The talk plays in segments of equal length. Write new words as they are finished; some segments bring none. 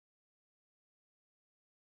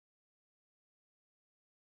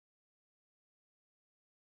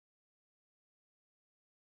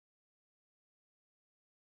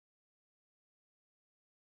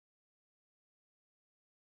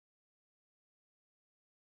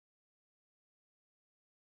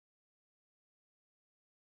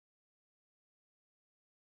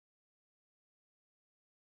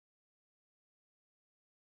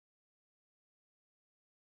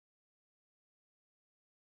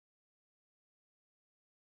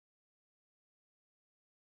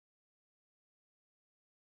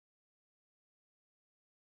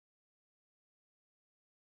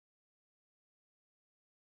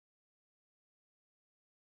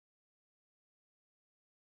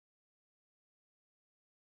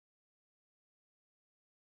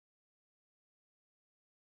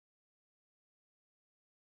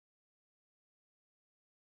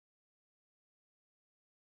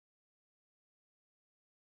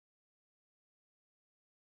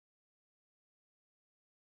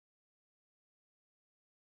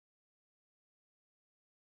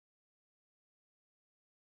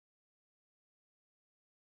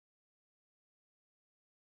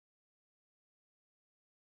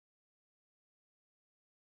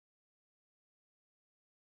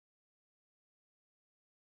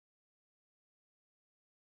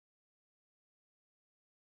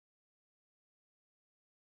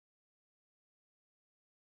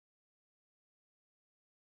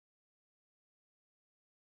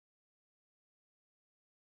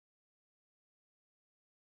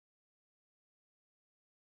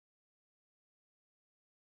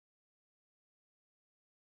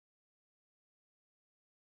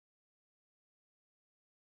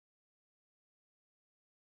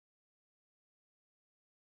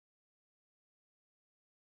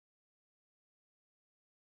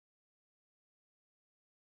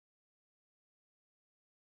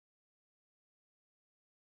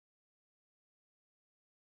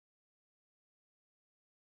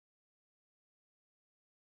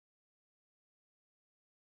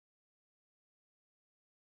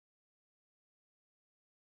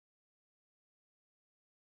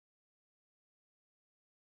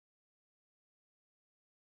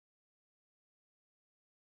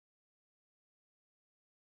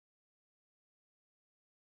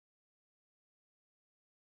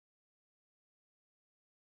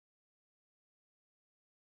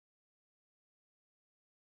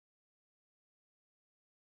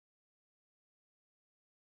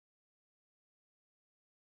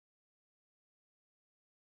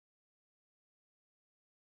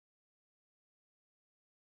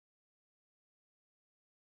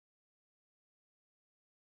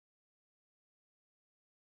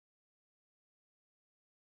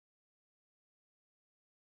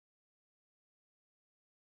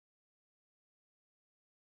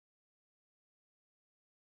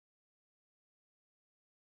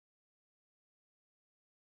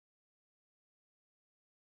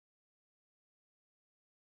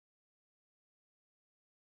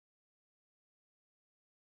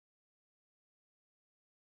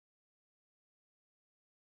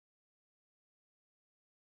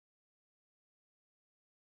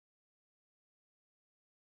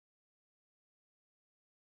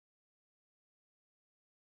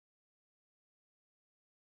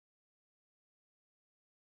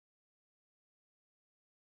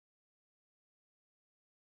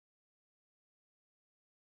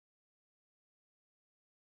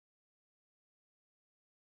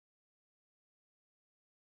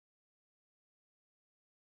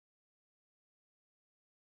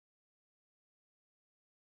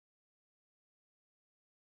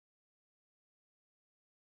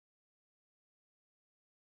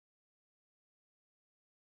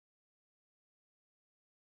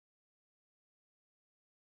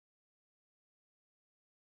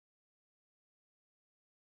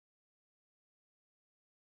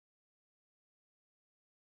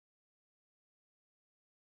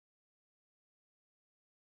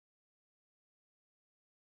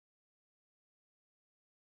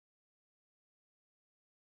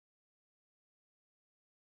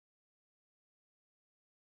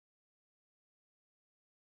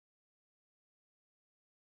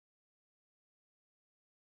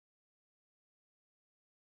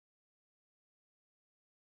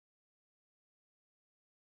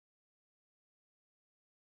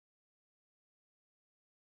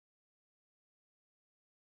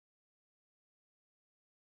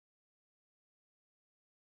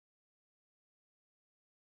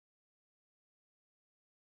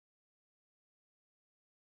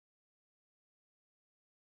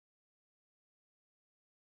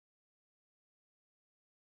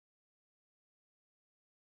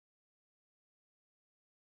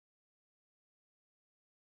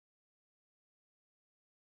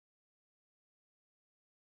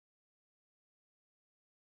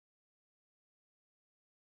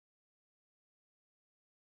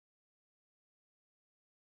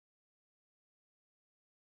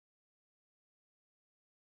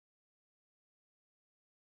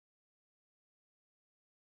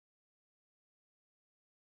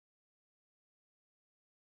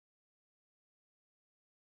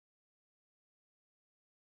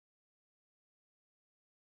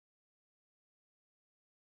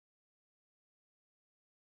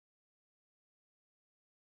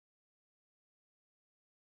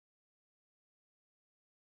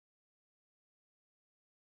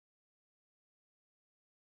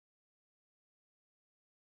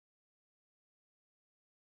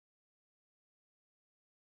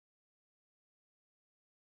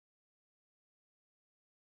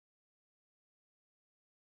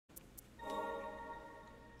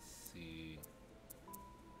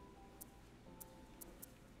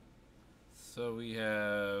So we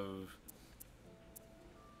have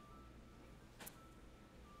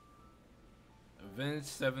Avenged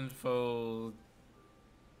Sevenfold,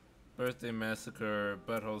 Birthday Massacre,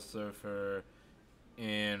 Butthole Surfer,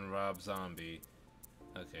 and Rob Zombie.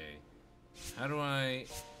 Okay. How do I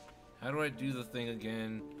do the thing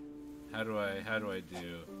again? How do I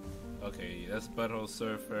do? Okay, that's Butthole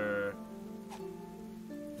Surfer.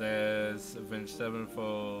 That's Avenged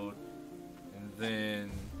Sevenfold. And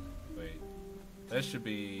then wait. That should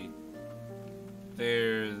be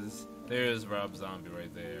there's Rob Zombie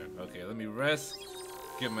right there. Okay, let me rest.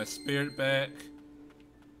 Get my spirit back.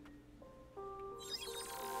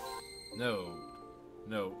 No.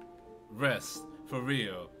 Rest. For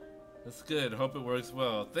real. That's good. Hope it works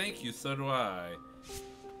well. Thank you, so do I.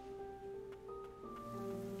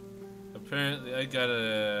 Apparently I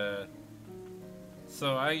gotta...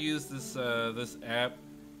 So I use this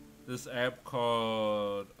this app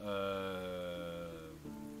called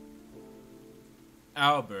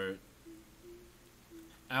Albert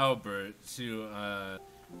to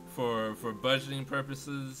for budgeting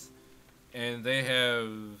purposes, and they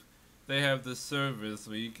have this service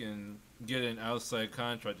where you can get an outside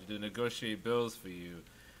contractor to negotiate bills for you,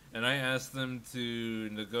 and I asked them to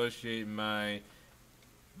negotiate my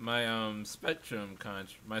Spectrum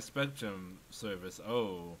service.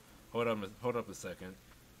 Oh, hold up a second.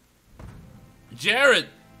 Jared,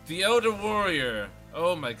 the Elder Warrior.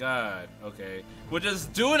 Oh my God. Okay, we're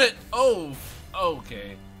just doing it. Oh,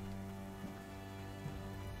 okay.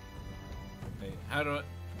 Hey, how do I?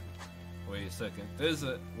 Wait a second.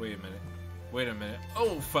 Wait a minute.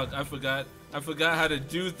 Oh fuck! I forgot how to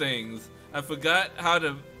do things. I forgot how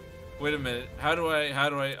to. Wait a minute. How do I?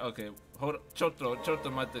 Okay. Hold up. Chotto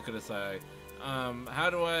mate kudasai. How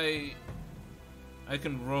do I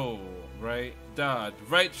can roll, right? Dodge.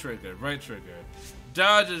 Right trigger.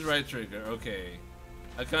 Dodge is right trigger. Okay.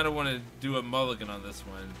 I kind of want to do a mulligan on this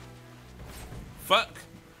one. Fuck.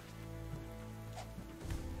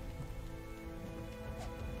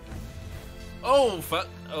 Oh, fuck.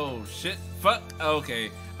 Oh, shit. Fuck.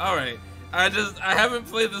 Okay. Alright. I haven't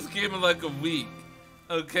played this game in like a week.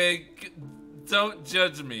 Okay? Don't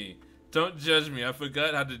judge me. Don't judge me. I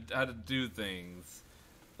forgot how to do things.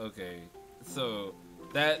 Okay. So,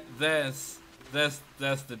 that's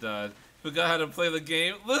the dodge. Forgot how to play the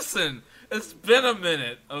game. Listen, it's been a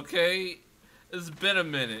minute, okay? It's been a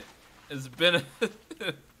minute. It's been a...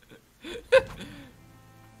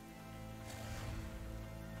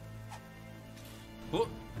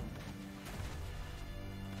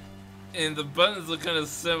 And the buttons are kind of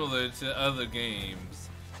similar to other games,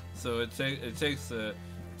 so it takes a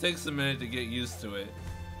minute to get used to it.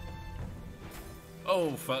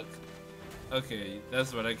 Oh fuck! Okay,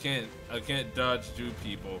 that's what I can't dodge through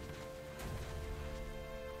people.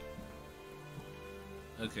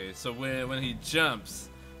 Okay, so when he jumps,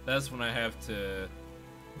 that's when I have to.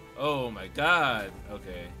 Oh my God!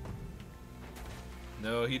 Okay.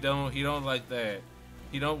 No, he don't like that.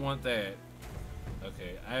 He don't want that.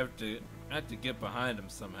 Okay, I have to get behind him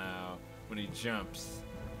somehow when he jumps.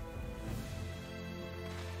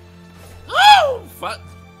 Oh fuck!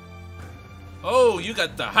 Oh, you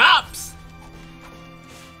got the hops!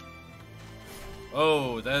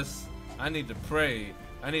 Oh, I need to pray.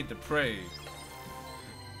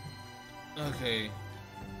 Okay.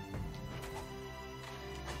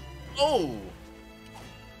 Oh!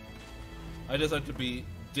 I just have to be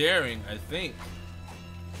daring, I think.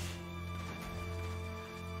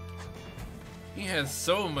 He has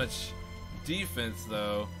so much defense,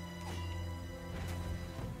 though.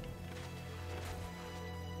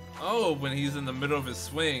 Oh, when he's in the middle of his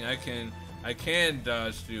swing, I can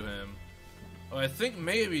dodge through him. Oh, I think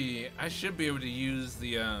maybe I should be able to use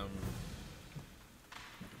the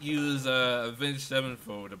Avenged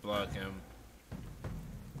Sevenfold to block him.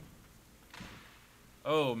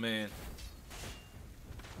 Oh man.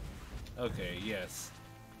 Okay, yes.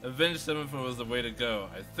 Avenged Sevenfold was the way to go,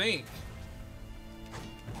 I think.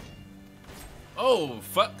 Oh,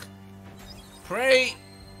 fuck. Pray.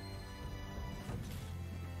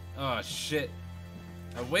 Oh, shit.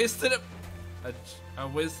 I wasted it. I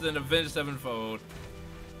wasted an Avenged Sevenfold.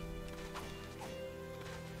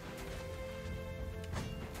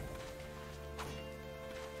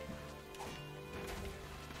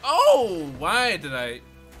 Oh, why did I...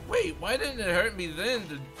 Wait, why didn't it hurt me then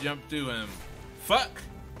to jump through him? Fuck.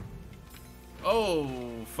 Oh,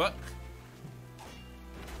 fuck.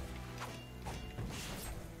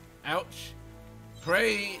 Ouch.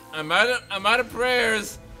 Pray. I'm out of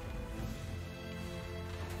prayers.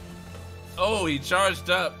 Oh, he charged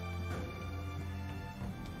up.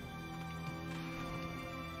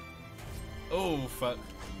 Oh, fuck.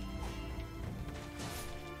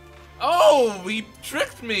 Oh, he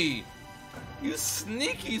tricked me! You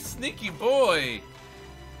sneaky, sneaky boy!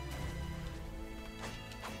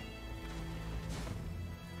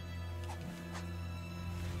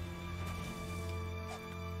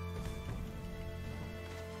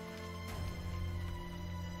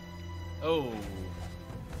 Oh.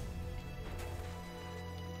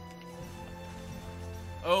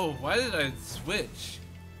 Oh, why did I switch?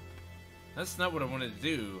 That's not what I wanted to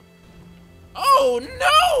do. Oh,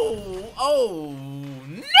 no! Oh,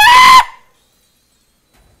 no!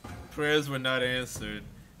 Prayers were not answered.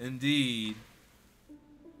 Indeed.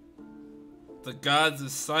 The gods are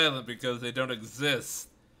silent because they don't exist.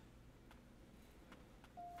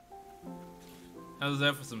 How's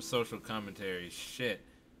that for some social commentary? Shit.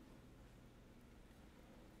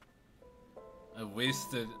 I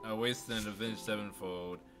wasted an Avenged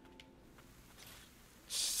Sevenfold.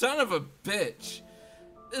 Son of a bitch!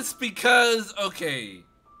 It's because, okay.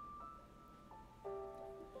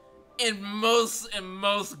 In most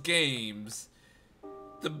games,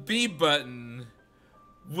 the B button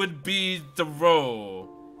would be the roll.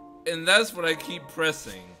 And that's what I keep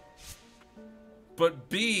pressing. But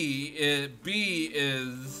B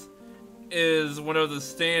is one of the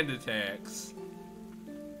stand attacks.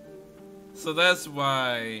 So that's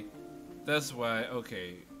why,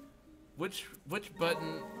 okay. Which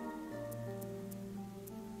button?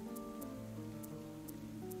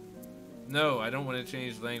 No, I don't want to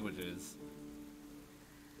change languages.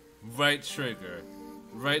 Right trigger.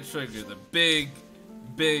 Right trigger, the big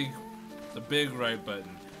right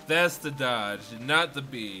button. That's the dodge, not the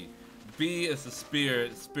B. B is the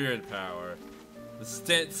spirit power. The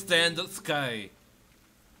stand up sky.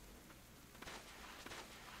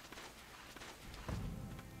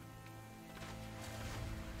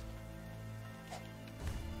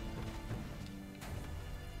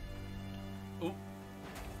 Oop.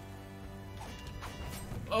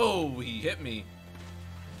 Oh, he hit me.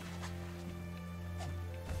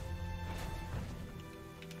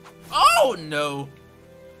 Oh no!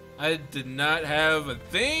 I did not have a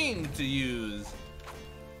thing to use.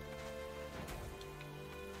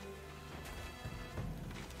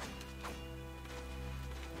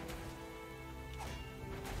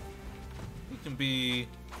 You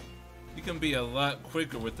can be a lot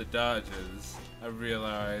quicker with the dodges, I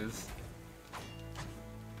realize.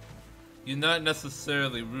 You're not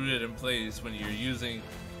necessarily rooted in place when you're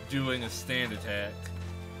doing a stand attack.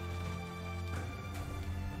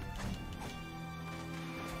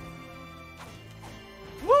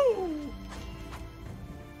 Woo!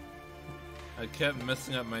 I kept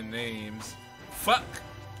messing up my names. Fuck!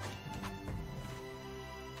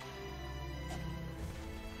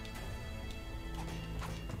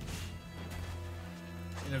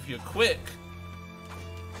 And if you're quick,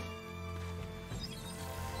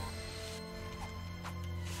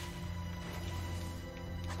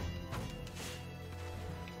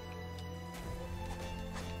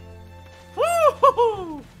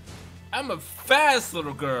 woo! I'm a fast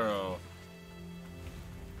little girl.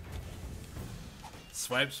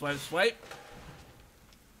 Swipe, swipe, swipe.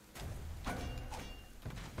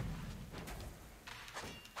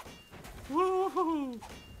 Woo!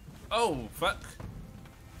 Oh, fuck.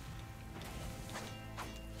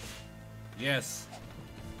 Yes.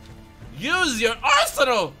 Use your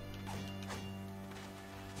arsenal!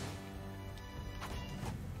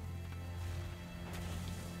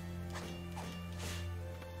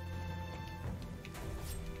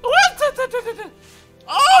 What?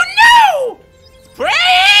 Oh no! Pray!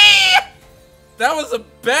 That was a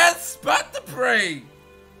bad spot to pray.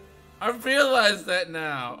 I realize that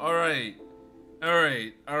now. Alright.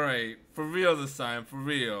 Alright. Alright. For real this time. For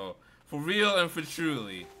real. For real and for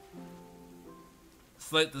truly.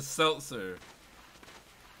 It's like the seltzer.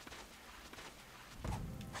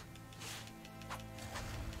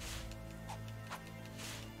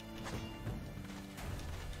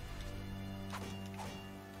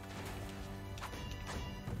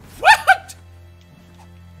 What?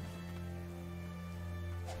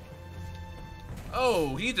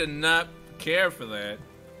 Oh, he did not care for that.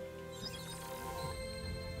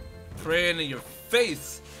 Praying in your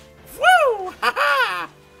face. Woo! Ha ha!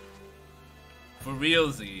 For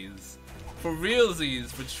realsies. For realsies.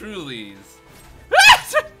 For trulies.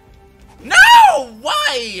 No!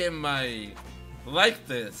 Why am I like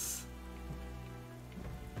this?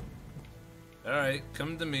 Alright,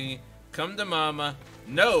 come to me. Come to mama.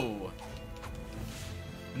 No!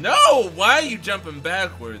 No! Why are you jumping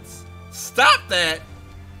backwards? Stop that!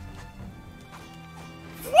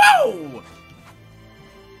 Whoa!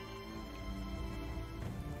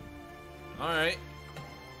 Alright.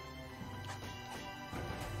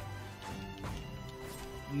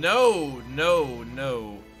 No, no,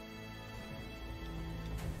 no.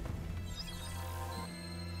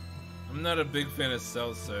 I'm not a big fan of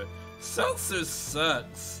seltzer. Seltzer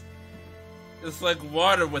sucks. It's like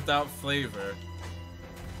water without flavor.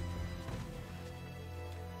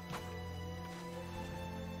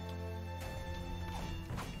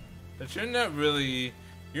 But you're not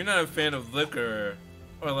a fan of liquor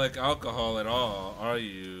or like alcohol at all, are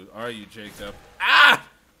you? Are you, Jacob? Ah!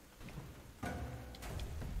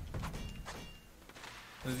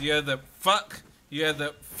 You had the fuck. You had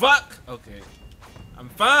the fuck. Okay. I'm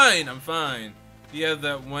fine. I'm fine. You had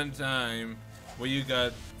that one time where you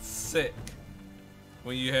got sick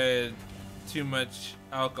when you had too much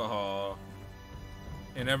alcohol.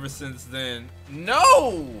 And ever since then,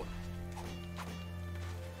 no!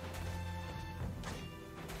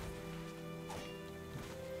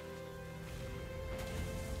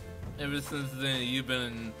 Ever since then, you've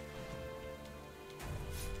been...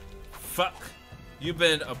 Fuck. You've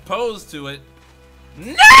been opposed to it.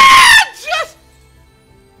 No! Just...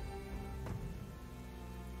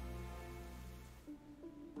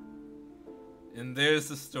 And there's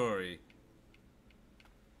the story.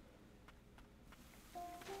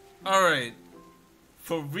 Alright.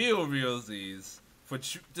 For real realsies.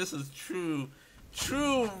 This is true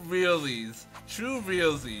realsies. True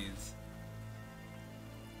realsies.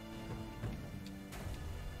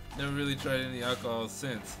 Never really tried any alcohol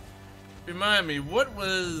since. Remind me, what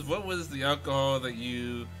was the alcohol that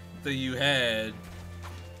you had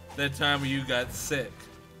that time when you got sick?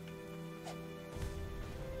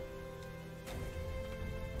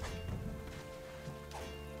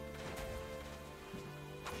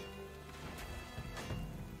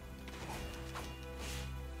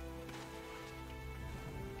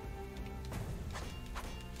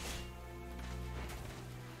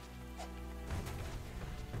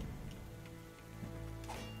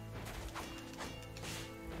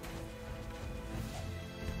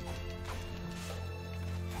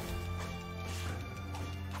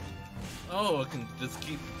 Oh, I can just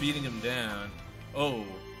keep beating him down. Oh,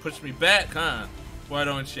 push me back, huh? Why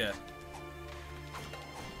don't you?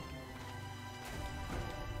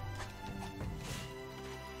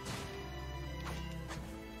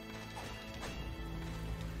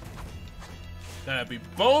 Gotta be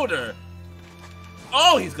bolder.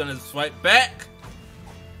 Oh, he's gonna swipe back.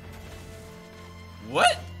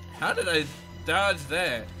 What? How did I dodge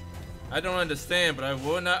that? I don't understand, but I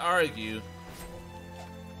will not argue.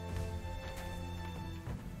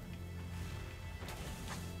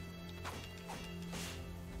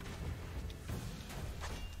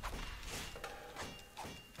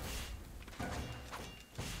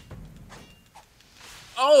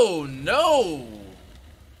 Oh no!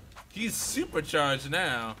 He's supercharged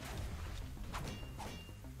now.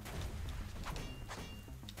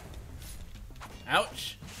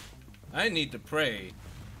 Ouch. I need to pray.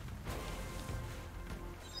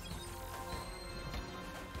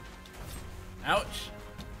 Ouch.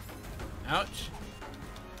 Ouch.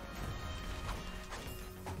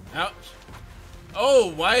 Ouch.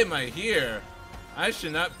 Oh, why am I here? I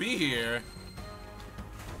should not be here.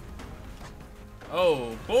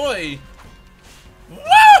 Oh boy!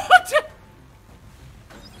 What?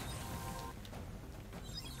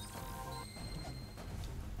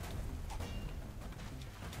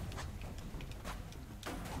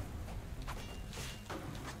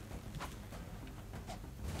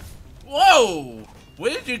 Whoa!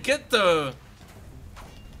 Where did you get the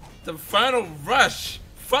final rush?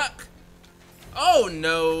 Fuck! Oh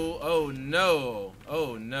no! Oh no!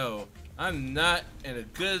 Oh no! I'm not in a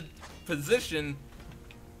good position.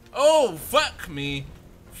 Oh, fuck me.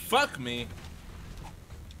 Fuck me.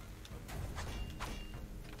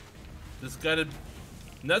 Just got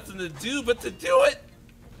nothing to do but to do it.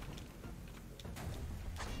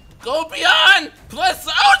 Go beyond plus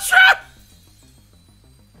ultra.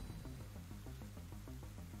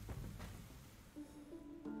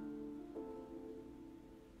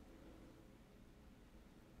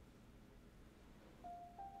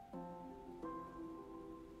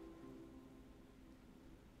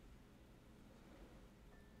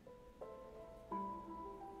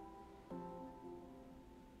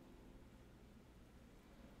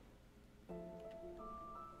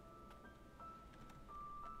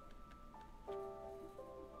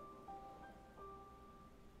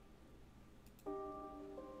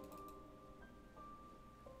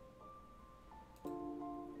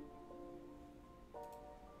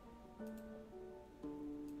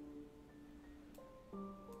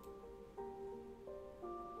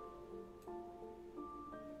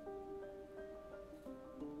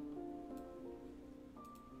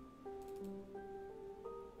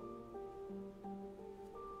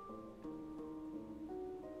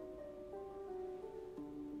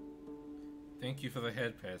 Thank you for the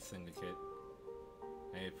head pad, Syndicate.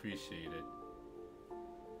 I appreciate it.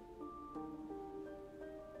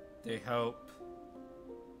 They help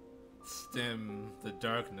stem the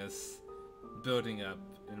darkness building up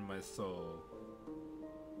in my soul.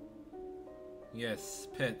 Yes,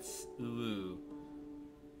 pets. Ooh.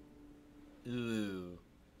 Ooh.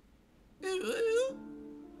 Ooh.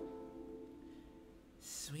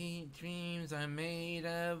 Sweet dreams are made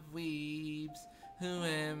of weebs. Who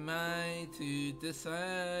am I to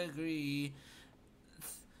disagree?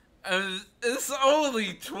 It's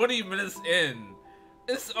only 20 minutes in.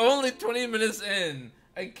 It's only 20 minutes in.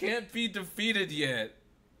 I can't be defeated yet.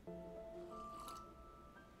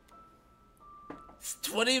 It's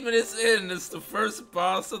 20 minutes in. It's the first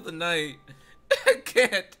boss of the night. I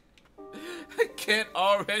can't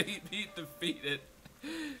already be defeated.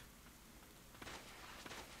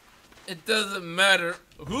 It doesn't matter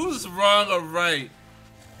who's wrong or right.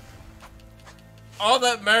 All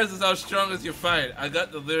that matters is how strong is your fight. I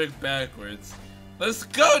got the lyric backwards. Let's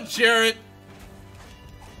go, Jared!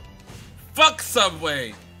 Fuck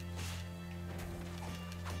Subway!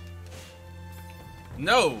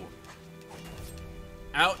 No!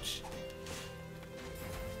 Ouch.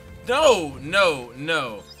 No, no,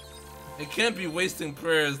 no. It can't be wasting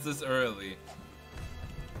prayers this early.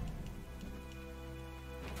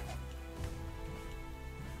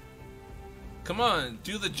 Come on,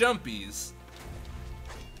 do the jumpies.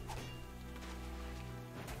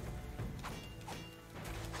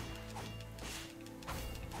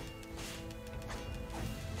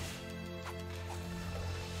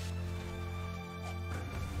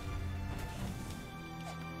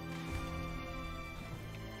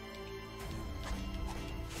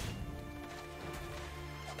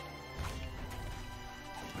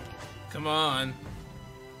 Come on.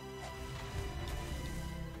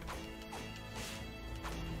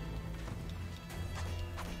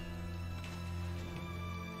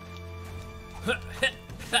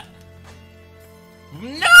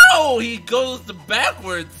 No! He goes the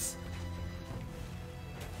backwards.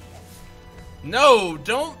 No,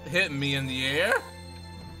 don't hit me in the air.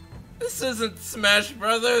 This isn't Smash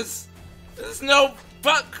Brothers. There's no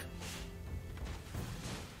fuck.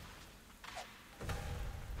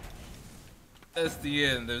 That's the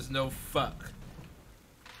end. There's no fuck.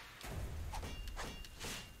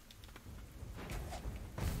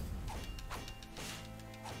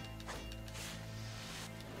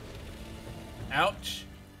 Ouch.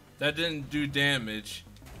 That didn't do damage.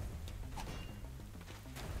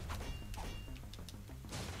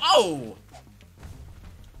 Oh!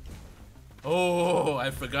 Oh, I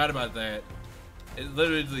forgot about that. It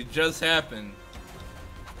literally just happened.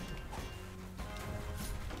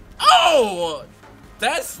 Oh!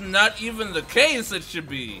 That's not even the case it should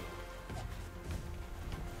be.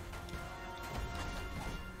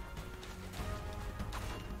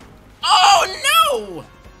 Oh no!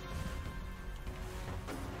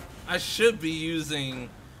 I should be using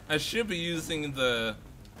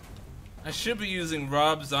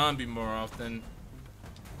Rob Zombie more often.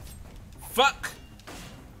 Fuck!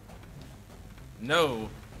 No.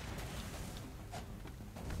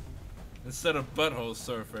 Instead of butthole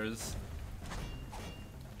surfers.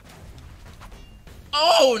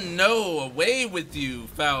 Oh no! Away with you,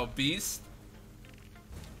 foul beast!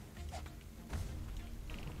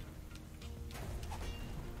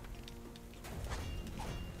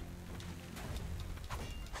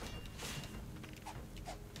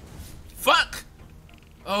 Fuck!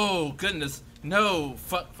 Oh goodness. No!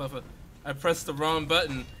 Fuck, fuck, fuck. I pressed the wrong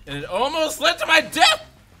button and it almost led to my death!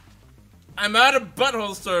 I'm out of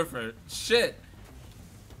butthole surfer. Shit.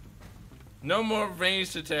 No more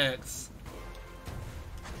ranged attacks.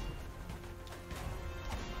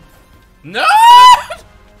 No!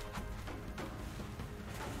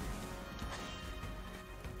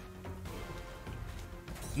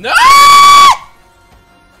 No!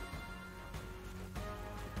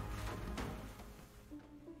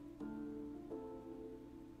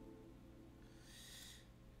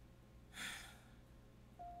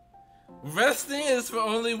 Resting is for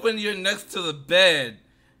only when you're next to the bed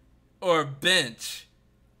or bench.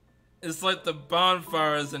 It's like the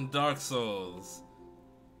bonfires in Dark Souls.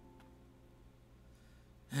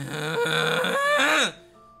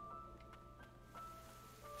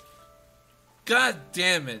 God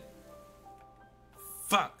damn it.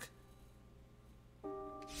 Fuck.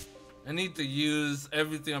 I need to use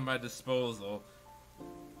everything at my disposal.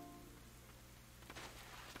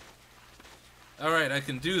 Alright, I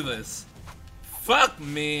can do this. Fuck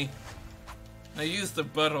me. I used the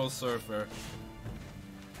butthole surfer.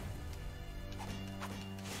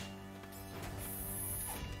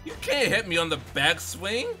 You can't hit me on the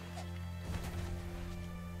backswing.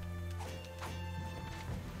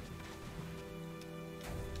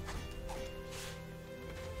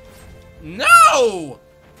 No!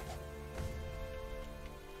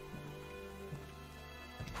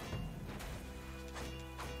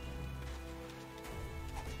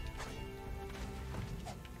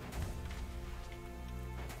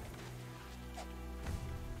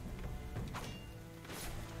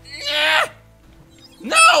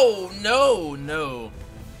 No, no, no.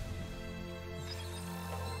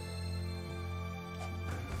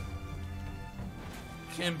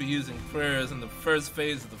 Can't be using prayers in the first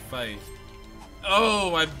phase of the fight.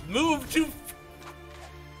 Oh, I moved too.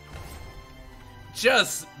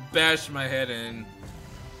 Just bash my head in.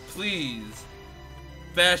 Please.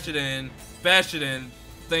 Bash it in. Bash it in.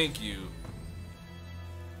 Thank you.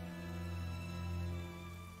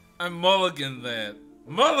 I mulligan that.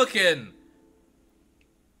 Mulligan!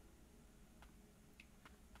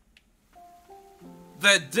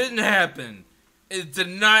 That didn't happen. It did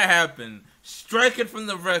not happen. Strike it from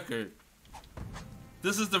the record.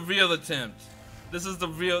 This is the real attempt. This is the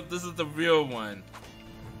real one.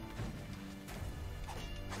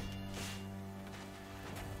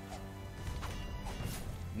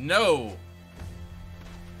 No.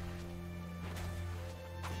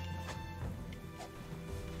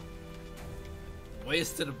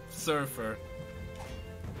 Wasted a surfer.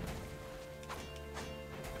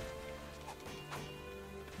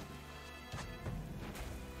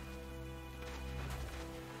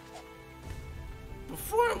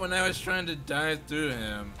 Before, when I was trying to dive through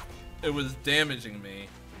him, it was damaging me.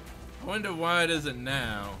 I wonder why it isn't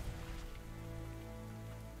now.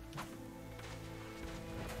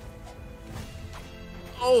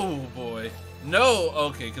 Oh boy. No!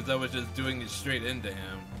 Okay, because I was just doing it straight into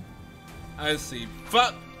him. I see.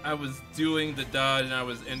 Fuck! I was doing the dodge and I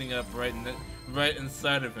was ending up right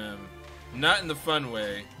inside of him. Not in the fun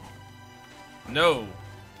way. No.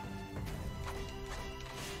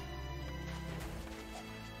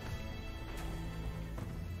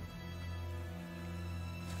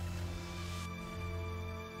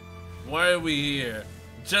 Why are we here?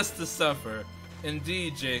 Just to suffer.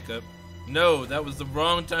 Indeed, Jacob. No, that was the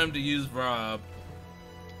wrong time to use Rob.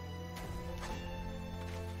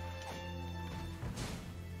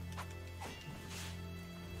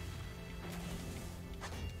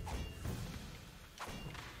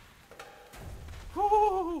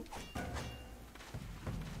 Woo!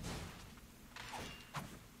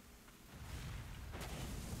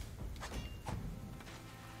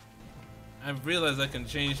 I've realized I can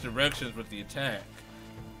change directions with the attack.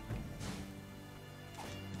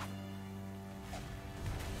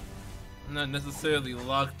 I'm not necessarily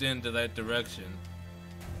locked into that direction.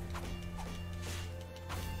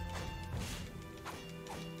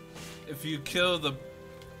 If you kill the...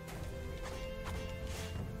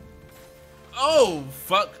 Oh,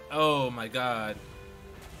 fuck! Oh my god.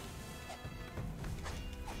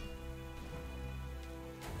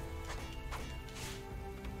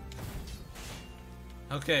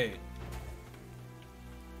 Okay.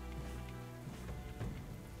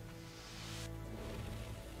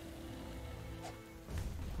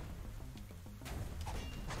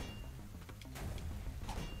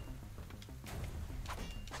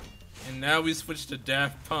 And now we switch to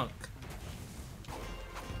Daft Punk.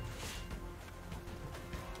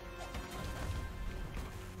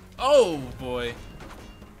 Oh boy.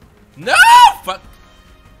 No! Fuck!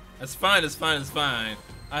 That's fine, it's fine, it's fine.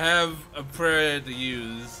 I have a prayer to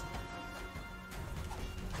use.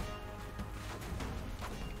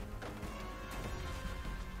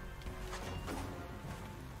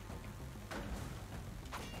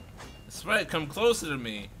 That's right, come closer to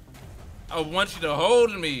me. I want you to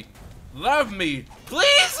hold me. Love me.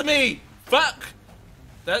 Please me! Fuck!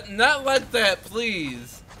 That, not like that,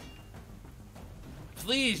 please.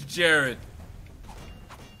 Please, Jared.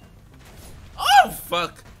 Oh,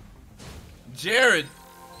 fuck. Jared.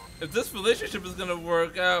 If this relationship is gonna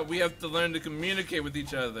work out, we have to learn to communicate with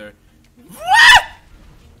each other. What?!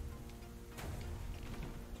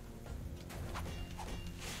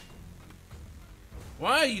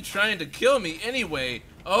 Why are you trying to kill me anyway?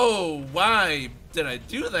 Oh, why did I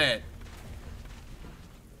do that?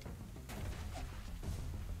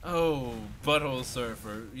 Oh, butthole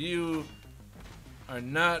surfer, you are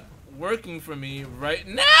not working for me right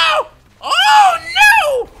now! Oh,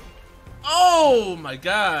 no! Oh my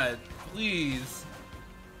god, please.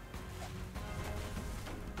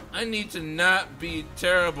 I need to not be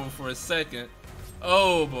terrible for a second.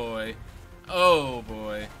 Oh boy. Oh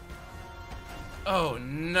boy. Oh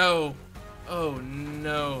no. Oh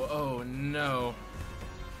no. Oh no.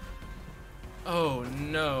 Oh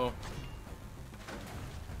no.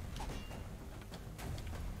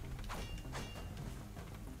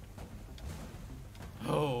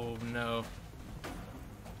 Oh no.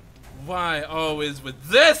 Why always with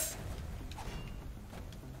this?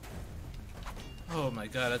 Oh my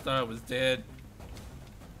god, I thought I was dead.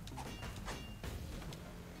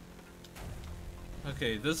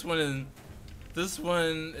 Okay, this one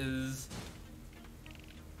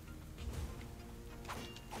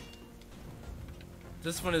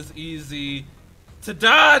is easy to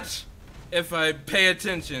dodge if I pay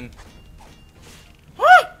attention.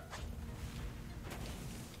 Ah!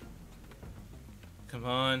 Come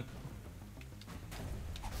on.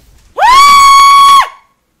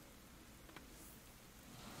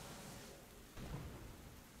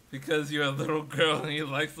 Because you're a little girl and he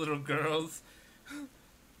likes little girls.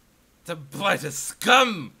 The Blight is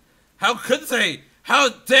scum! How could they? How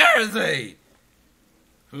dare they?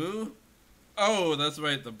 Who? Oh, that's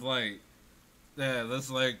right, the Blight. Yeah,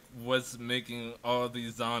 that's like what's making all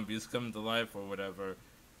these zombies come to life or whatever.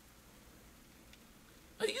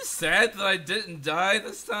 Are you sad that I didn't die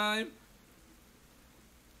this time?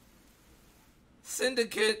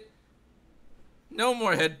 Syndicate? No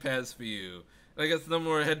more head pads for you. I guess no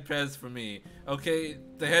more head pads for me. Okay,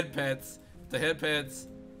 the head pads are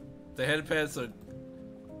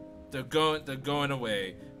they're going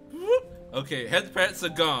away. Whoop. Okay, head pads are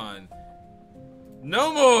gone.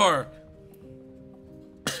 No more.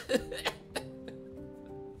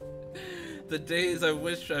 The days I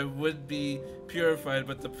wish I would be purified,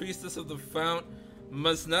 but the priestess of the fount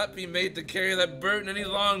must not be made to carry that burden any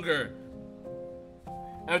longer.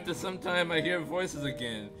 After some time, I hear voices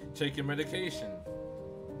again. Take your medication.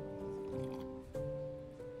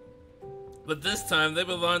 But this time, they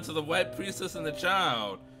belong to the white priestess and the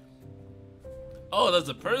child. Oh, there's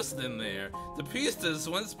a person in there. The priestess,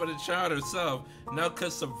 once but a child herself, now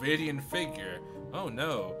cuts a radiant figure. Oh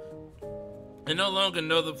no. I no longer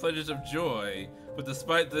know the pleasures of joy, but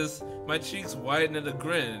despite this, my cheeks widen in a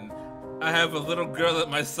grin. I have a little girl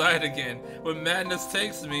at my side again. When madness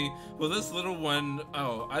takes me, will this little one...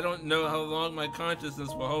 Oh, I don't know how long my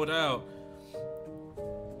consciousness will hold out.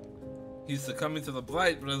 He's succumbing to the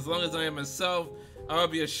Blight, but as long as I am myself, I'll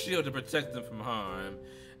be a shield to protect them from harm.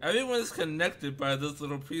 Everyone's connected by this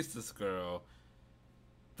little priestess girl.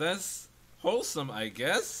 That's wholesome, I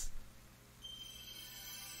guess.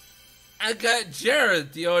 I got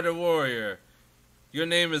Jared, the older warrior. Your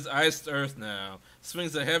name is Iced Earth now.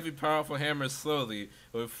 Swings a heavy, powerful hammer slowly,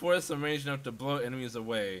 with force arranged enough to blow enemies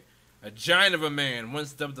away. A giant of a man,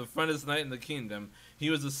 once dubbed the funnest knight in the kingdom, he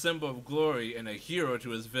was a symbol of glory and a hero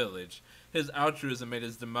to his village. His altruism made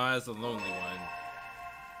his demise a lonely one.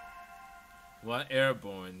 What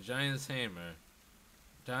airborne, giant's hammer.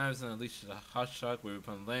 Dives and unleashes a hot shockwave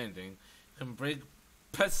upon landing. Can break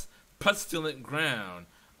pestilent ground.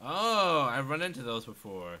 Oh, I've run into those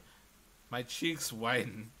before. My cheeks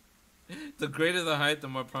whiten. The greater the height, the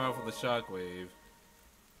more powerful the shockwave.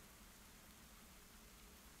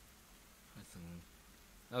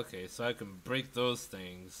 Okay, so I can break those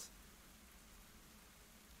things.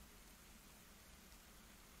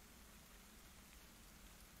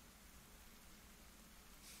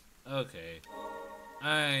 Okay,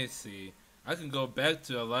 I see. I can go back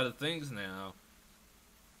to a lot of things now.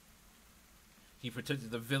 He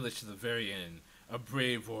protected the village to the very end. A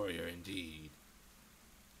brave warrior indeed.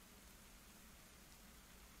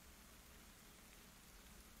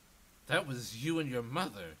 That was you and your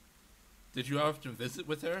mother. Did you often visit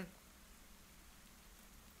with her?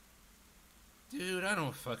 Dude, I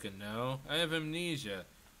don't fucking know. I have amnesia.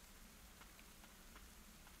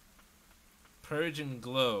 Purge and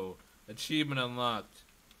glow. Achievement unlocked.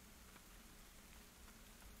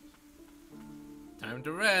 Time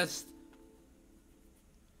to rest.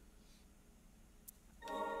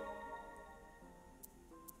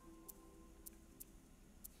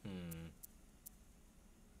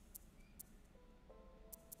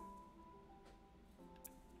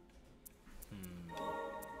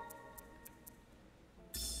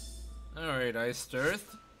 Alright, Iced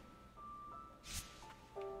Earth.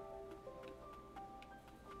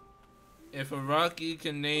 If Araki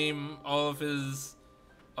can name all of his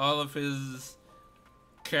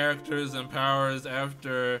characters and powers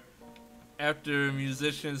after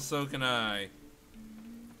musicians, so can I.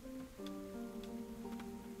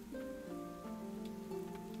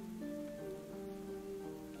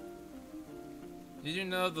 Did you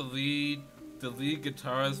know the lead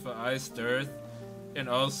guitarist for Iced Earth, and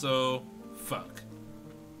also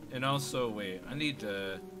wait, I need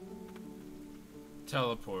to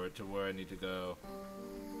teleport to where I need to go.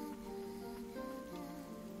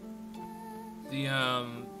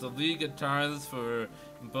 the lead guitarist for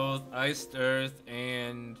both Iced Earth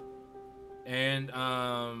and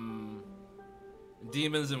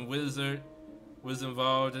Demons and Wizard was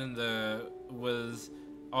involved in was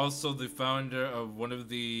also the founder of one of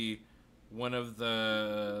the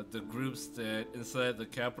groups that incited the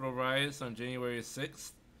Capitol riots on January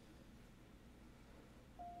 6th.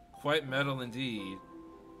 Quite metal indeed.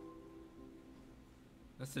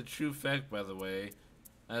 That's a true fact, by the way.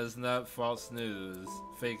 That is not false news,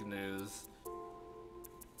 fake news.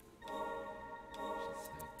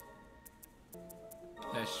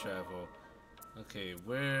 Pest travel. Okay,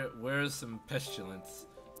 where's some pestilence?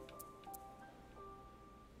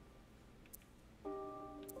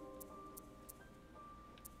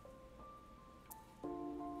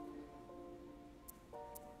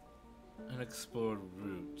 Unexplored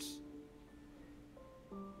routes.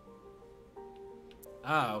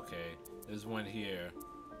 Ah, okay. There's one here.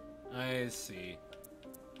 I see.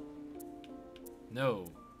 No.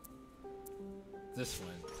 This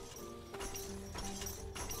one.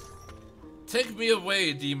 Take me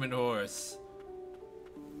away, demon horse.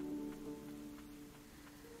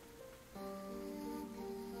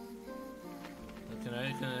 Can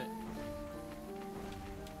I?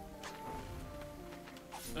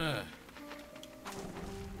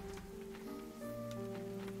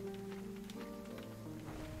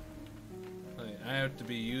 I have to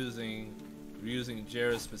be using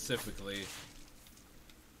Jared specifically.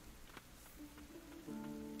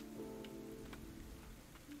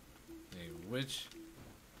 Hey, which?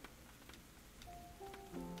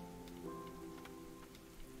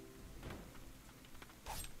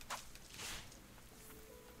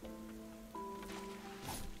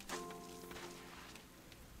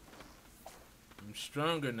 I'm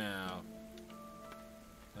stronger now.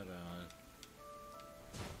 Hold on.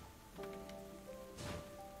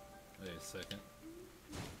 Wait a second.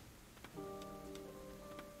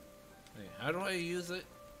 Wait, how do I use it?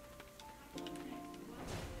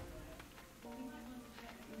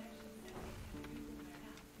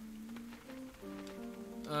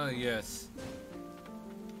 Oh, yes.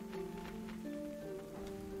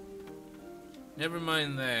 Never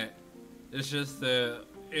mind that. It's just that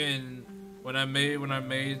when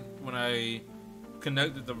I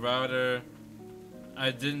connected the router, I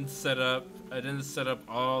didn't set up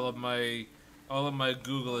all of my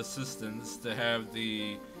Google Assistants to have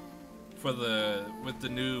with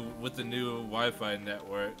the new Wi-Fi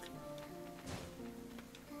network.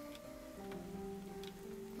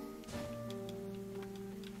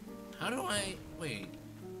 How do I wait?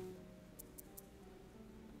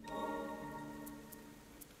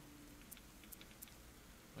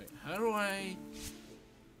 Wait, how do I?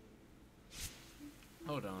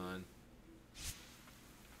 Hold on.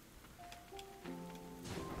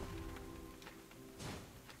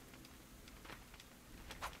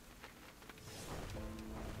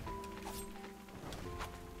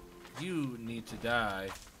 You need to die.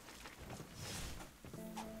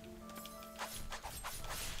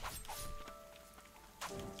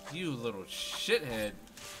 You little shithead.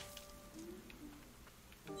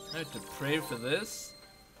 I have to pray for this?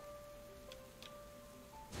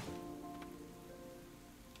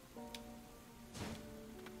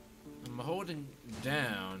 I'm holding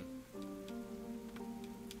down.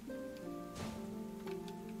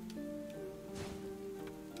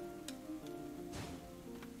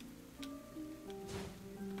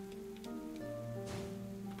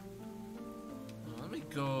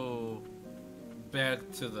 Go back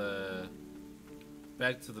to the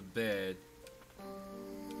bed.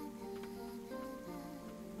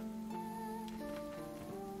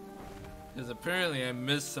 Because apparently I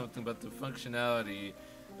missed something about the functionality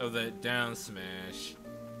of that down smash.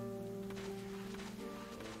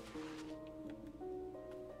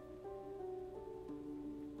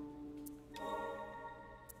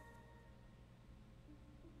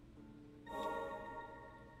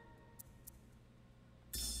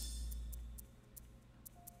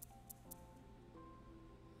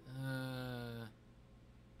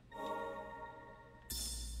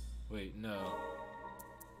 Wait, no.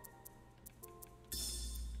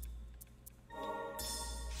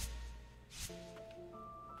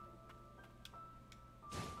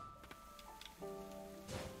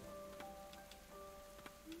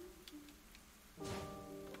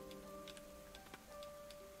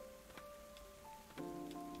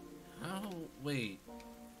 How? Wait.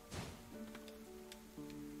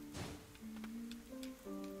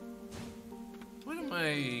 What am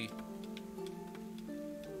I?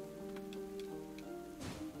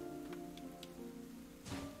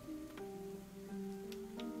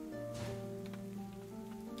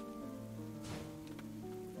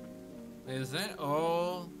 Is that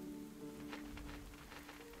all?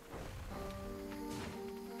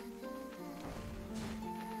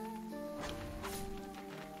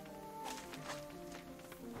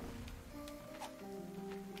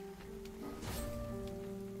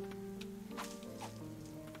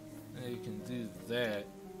 Now you can do that.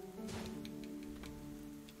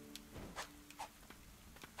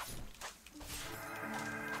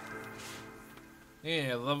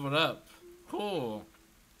 Yeah, leveled up. Cool.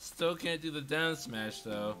 Still can't do the down smash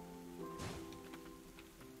though.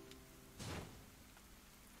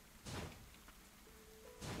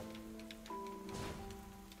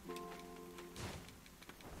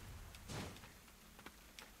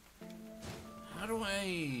 How do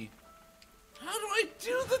I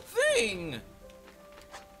do the thing?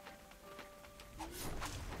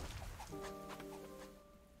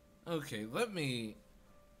 Okay, let me.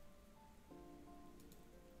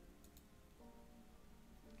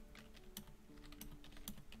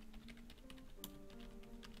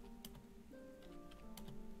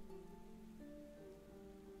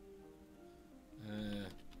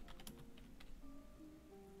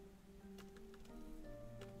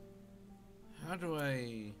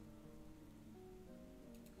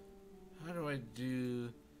 How do I do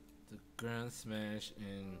the ground smash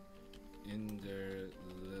in Ender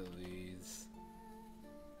Lilies?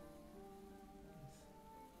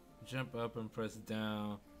 Jump up and press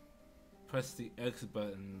down. Press the X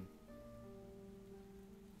button.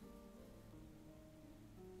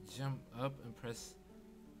 Jump up and press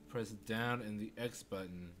down and the X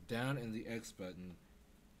button. Down and the X button.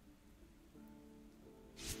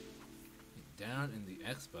 Down in the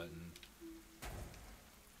X button.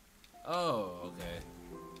 Oh, okay.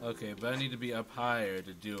 Okay, but I need to be up higher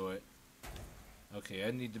to do it. Okay,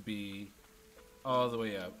 I need to be all the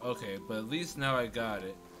way up. Okay, but at least now I got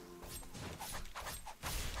it.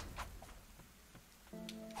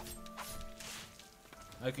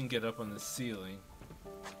 I can get up on the ceiling.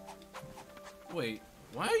 Wait,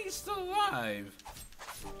 why are you still alive?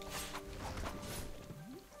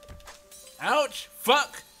 Ouch!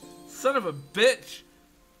 Fuck! Son of a bitch!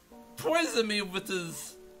 Poison me with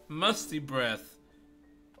his musty breath.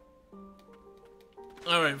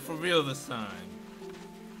 Alright, for real this time.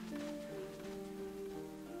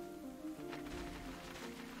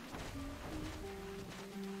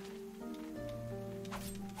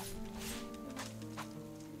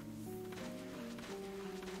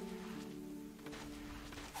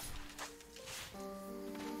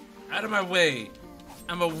 Out of my way!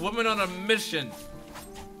 I'm a woman on a mission!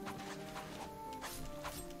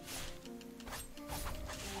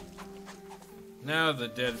 Now the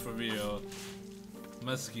dead for real.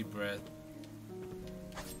 Musky breath.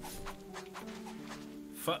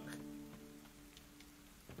 Fuck.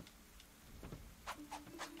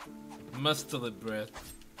 Mustard breath.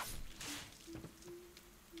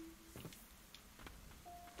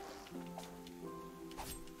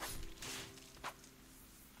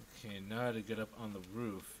 Okay, now to get up on the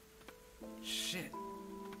roof. Shit.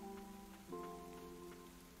 Can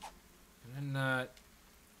I not?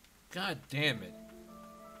 God damn it.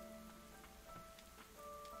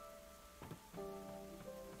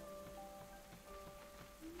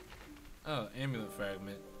 Oh, amulet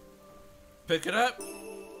fragment. Pick it up!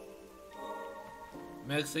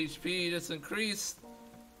 Max HP just increased.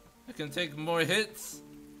 I can take more hits.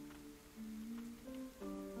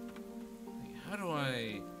 How do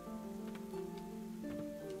I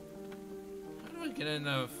get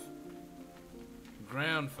enough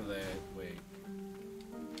ground for that? Wait.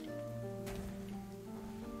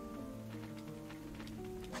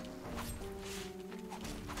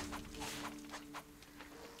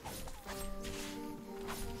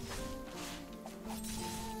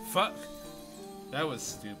 Fuck! That was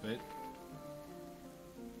stupid.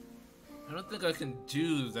 I don't think I can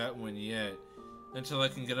do that one yet until I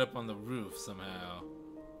can get up on the roof somehow.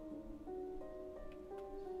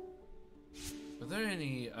 Were there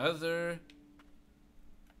any other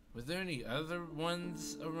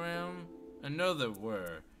ones around? I know there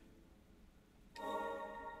were.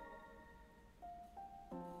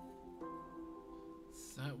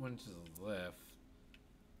 It's that one to the left.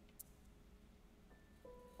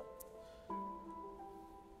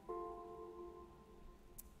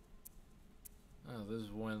 Oh,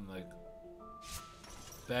 there's one, like,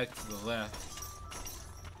 back to the left.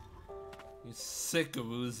 You sick of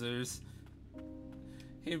losers.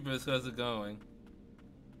 Hey, Bruce, how's it going?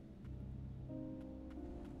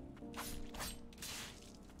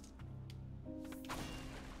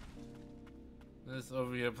 This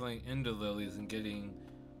over here playing Ender Lilies and getting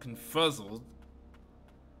confuzzled.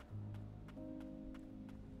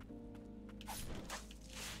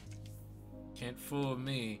 Can't fool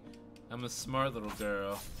me. I'm a smart little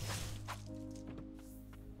girl.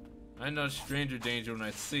 I know stranger danger when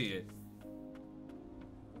I see it.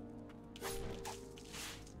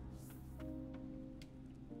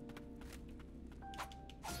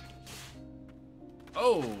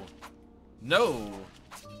 Oh! No!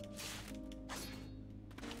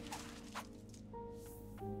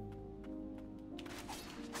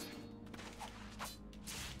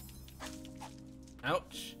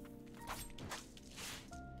 Ouch.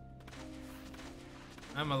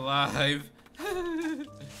 I'm alive.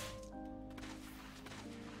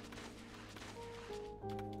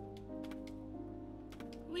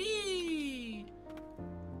 Whee!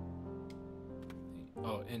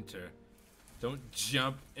 Oh, enter. Don't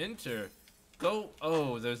jump. Enter. Go.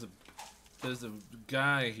 Oh, there's a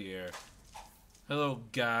guy here. Hello,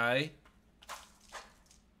 guy.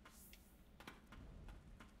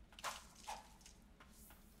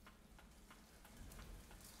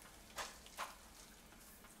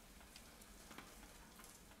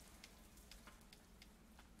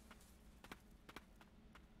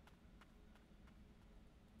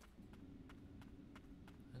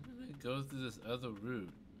 Go through this other route.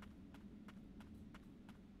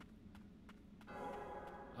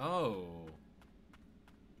 Oh.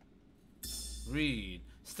 Read.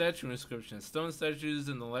 Statue inscription. Stone statues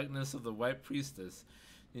in the likeness of the White Priestess.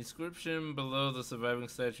 The inscription below the surviving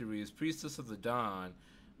statue reads, Priestess of the Dawn.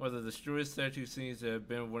 Or the destroyed statue seems to have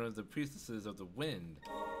been one of the priestesses of the wind.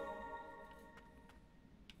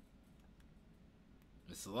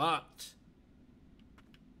 It's locked.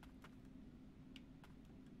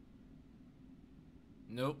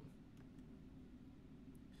 Nope.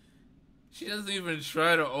 She doesn't even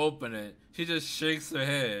try to open it. She just shakes her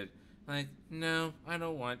head. Like, no, I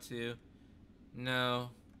don't want to. No.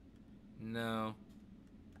 No.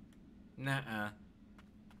 Nuh-uh.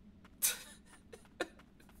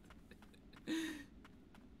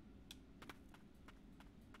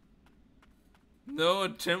 No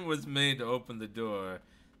attempt was made to open the door.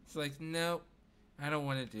 It's like, nope, I don't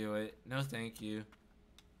want to do it. No, thank you.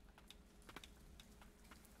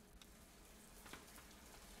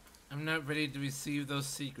 I'm not ready to receive those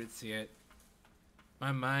secrets yet.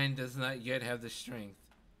 My mind does not yet have the strength.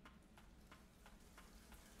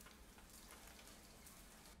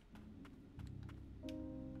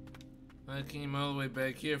 I came all the way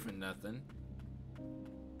back here for nothing.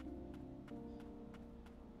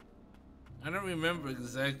 I don't remember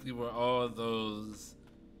exactly where all those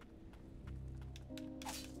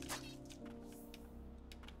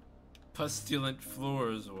pestilent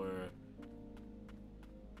floors were.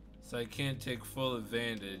 So I can't take full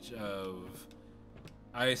advantage of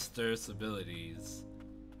Ice Thirst's abilities.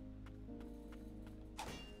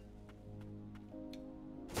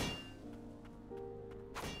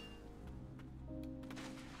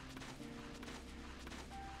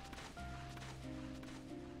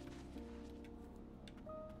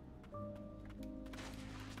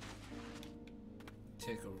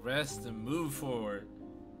 Take a rest and move forward.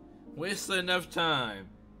 Wasted enough time.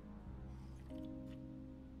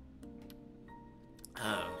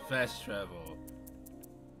 Fast travel.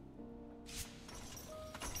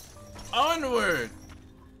 Onward!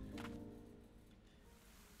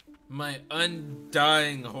 My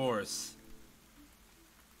undying horse.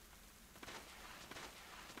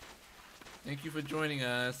 Thank you for joining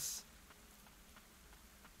us.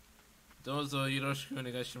 Dozo yoroshiku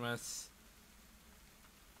onegaishimasu.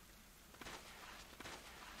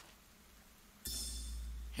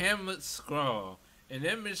 Hamlet scrawl. An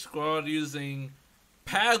image scrawled using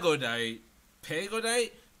pagodite.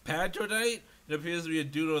 Pagodite? Padrodite? It appears to be a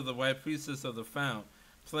doodle of the White Priestess of the Fount,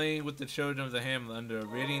 playing with the children of the hamlet under a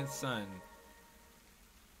radiant sun.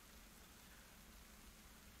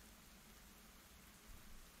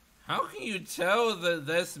 How can you tell that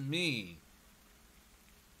that's me?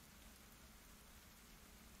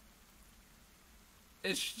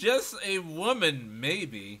 It's just a woman,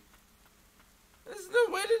 maybe. There's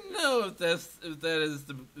no way to know if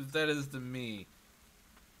that is the me.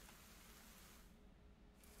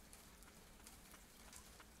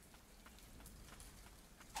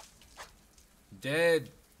 Dead.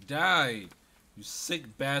 Die. You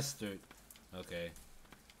sick bastard. Okay.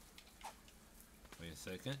 Wait a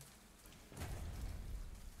second.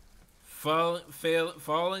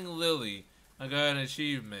 Falling Lily. I got an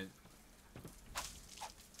achievement.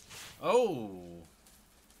 Oh.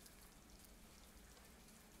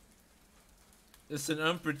 It's an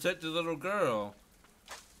unprotected little girl.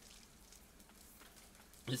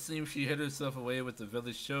 It seems she hid herself away with the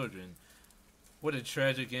village children. What a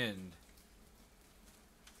tragic end.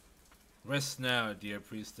 Rest now, dear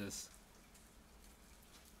priestess.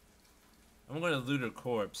 I'm gonna loot her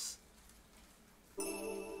corpse.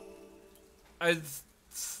 I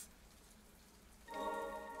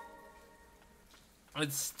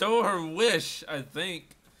stole her wish, I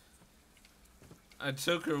think. I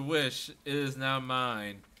took her wish. It is now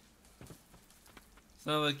mine. It's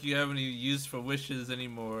not like you have any use for wishes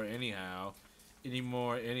anymore, anyhow.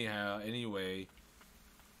 Anyway.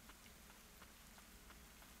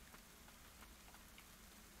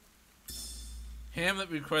 Hamlet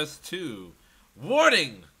request 2.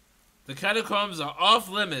 Warning! The catacombs are off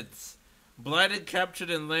limits. Blighted, captured,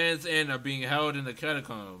 and Land's End are being held in the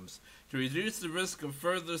catacombs. To reduce the risk of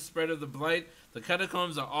further spread of the blight, the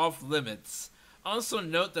catacombs are off limits. Also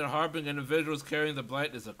note that harboring individuals carrying the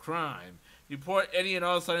blight is a crime. Report any and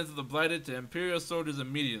all signs of the blighted to Imperial soldiers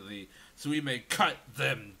immediately, so we may cut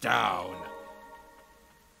them down.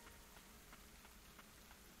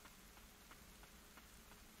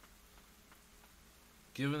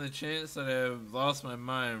 Given the chance that I have lost my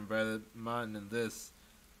mind rather than this,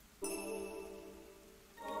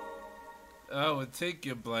 I would take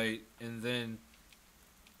your blight and then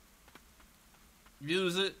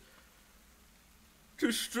use it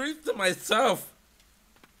to strengthen myself.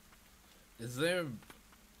 Is there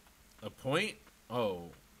a point? Oh,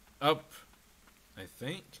 up, I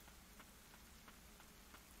think.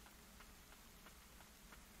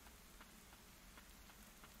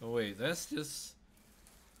 Oh wait, that's just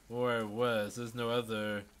where I was. There's no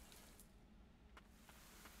other.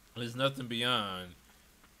 There's nothing beyond.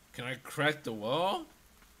 Can I crack the wall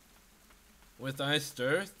with iced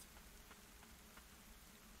earth?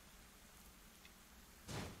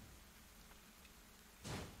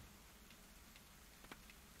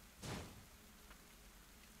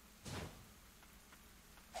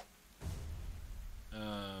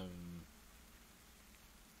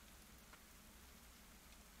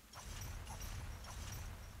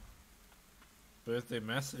 Birthday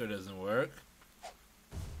Massacre doesn't work.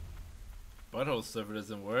 Butthole Sliver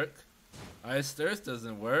doesn't work. Iced Earth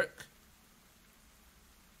doesn't work.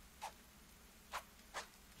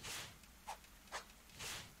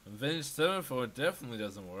 Avenged Sevenfold definitely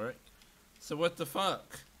doesn't work. So what the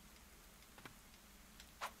fuck?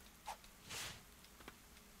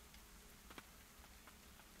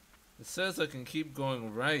 It says I can keep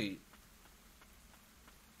going right.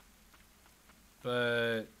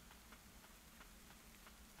 But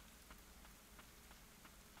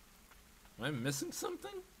am I missing something?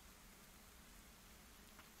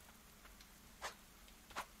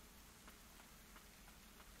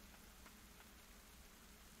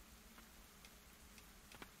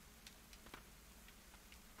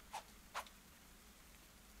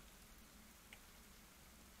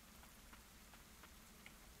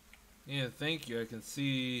 Yeah, thank you. I can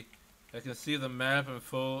see the map in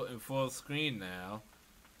full screen now.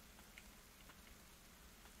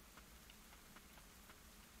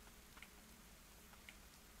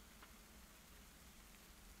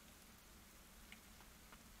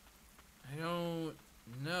 I don't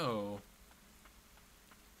know.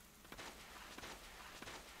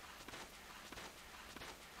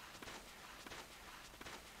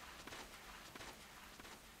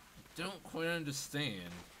 I don't quite understand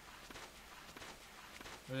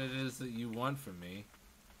what it is that you want from me.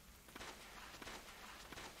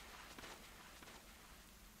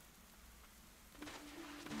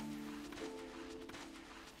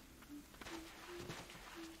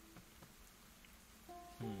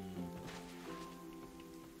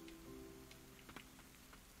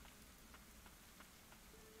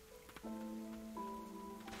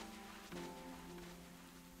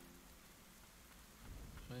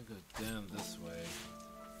 Go down this way.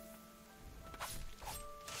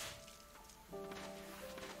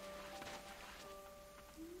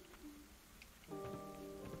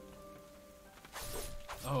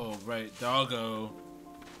 Oh, right, doggo.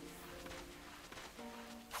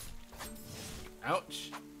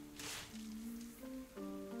 Ouch.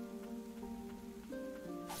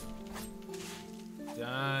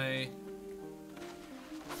 Die.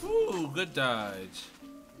 Ooh, good dodge.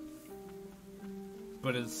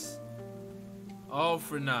 But it's all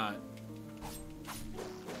for naught.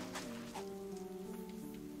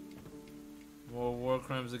 More war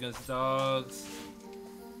crimes against dogs.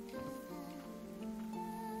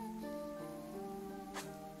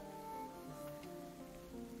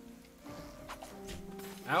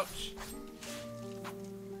 Ouch.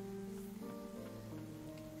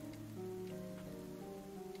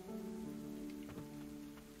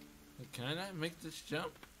 Can I not make this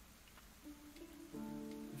jump?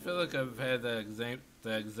 I feel like I've had the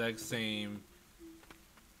exact same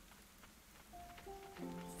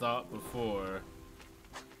thought before.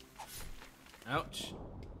 Ouch.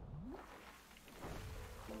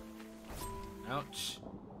 Ouch.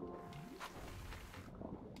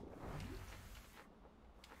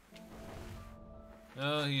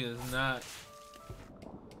 No, he is not.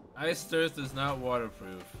 Iced Earth is not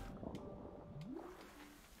waterproof.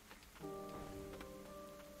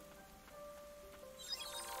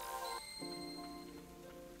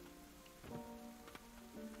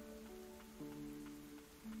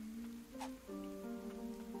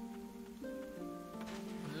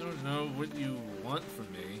 I don't know what you want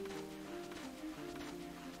from me.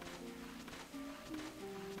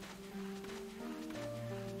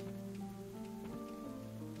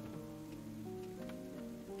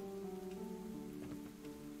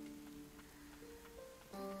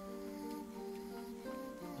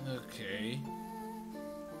 Okay.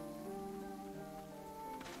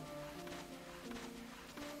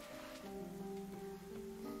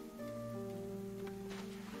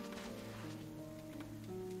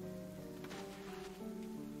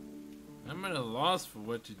 I'm at a loss for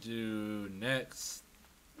what to do next.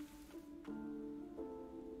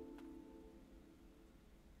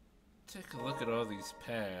 Take a look at all these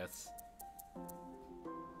paths.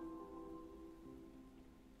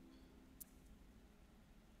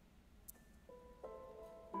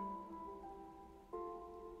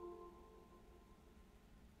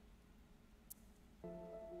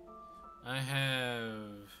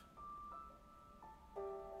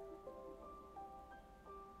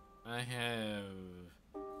 I have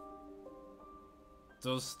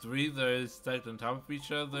those three that are stacked on top of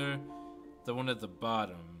each other, the one at the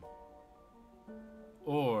bottom,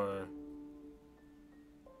 or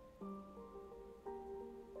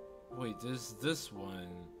wait, there's this one.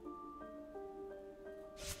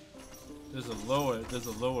 There's a lower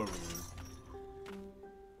route.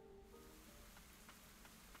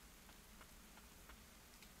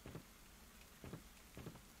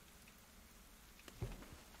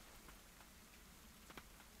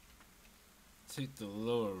 Take the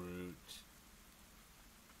lower route.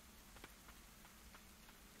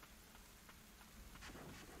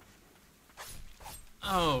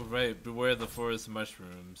 Oh, right. Beware the forest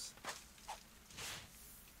mushrooms.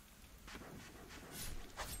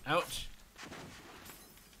 Ouch.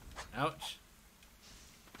 Ouch.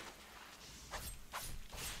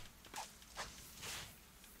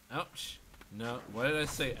 Ouch. No, why did I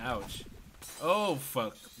say ouch? Oh,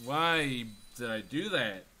 fuck. Why did I do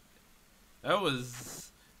that? That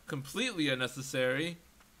was completely unnecessary.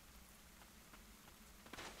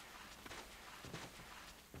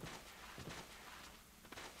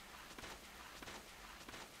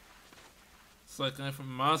 It's like I'm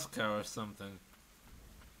from Moscow or something.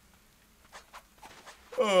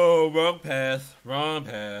 Oh, wrong path. Wrong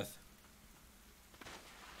path.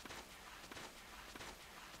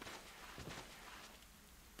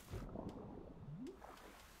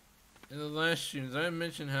 In the last stream, did I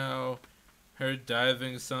mention how her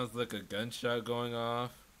diving sounds like a gunshot going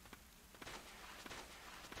off?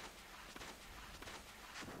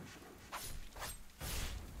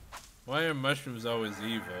 Why are mushrooms always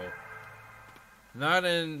evil? Not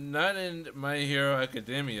in My Hero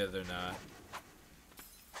Academia, they're not.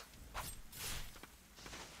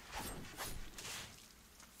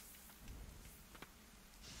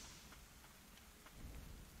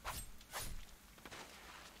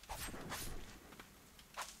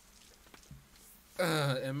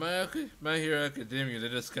 In My Hero Academia, they're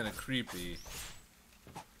just kind of creepy.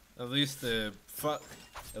 At least the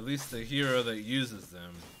hero that uses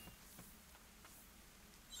them.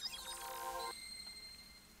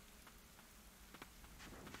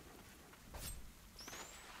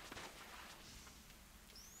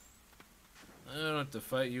 I don't have to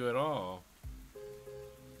fight you at all.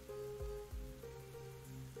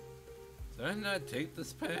 Did I not take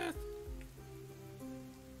this path?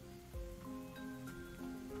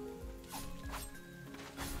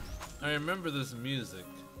 I remember this music.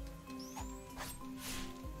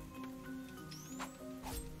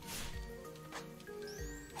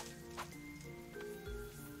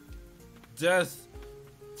 Death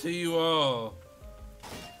to you all.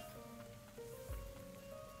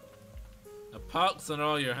 A pox on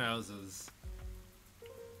all your houses.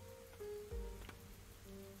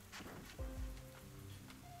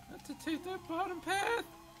 Not to take that bottom path.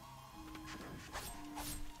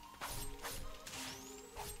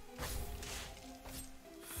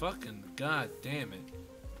 Fucking god damn it.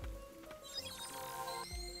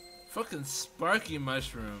 Fucking Sparky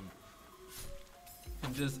Mushroom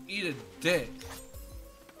can just eat a dick.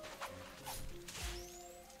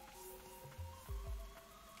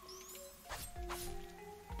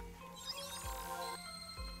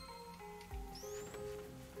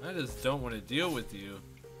 don't want to deal with you.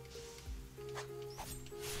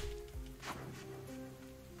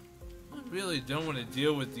 I really don't want to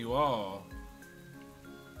deal with you all.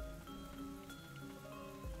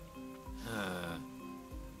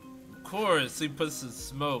 Of course, he puts the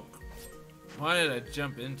smoke. Why did I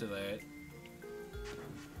jump into that?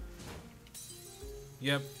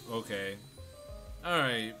 Yep, okay.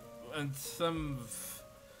 Alright, and some...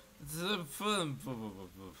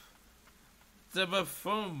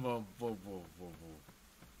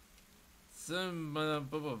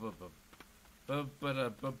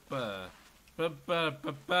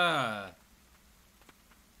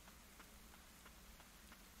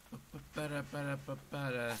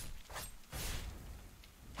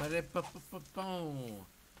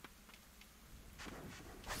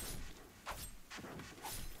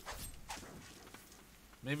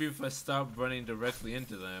 Maybe if I stop running directly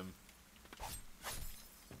into them.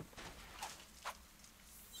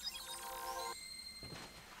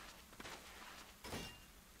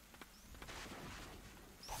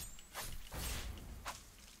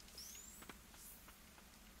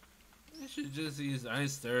 I should just use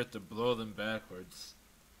iced earth to blow them backwards.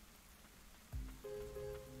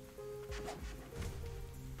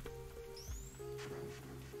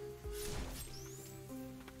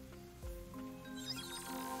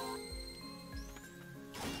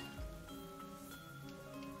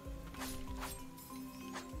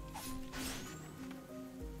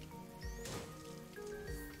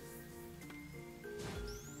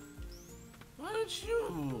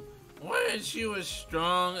 Why aren't you as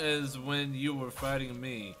strong as when you were fighting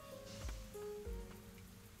me?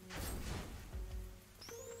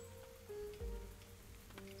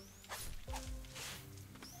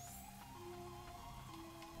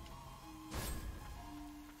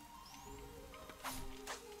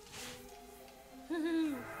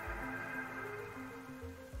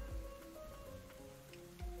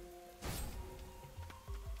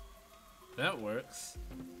 That works.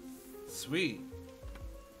 Sweet.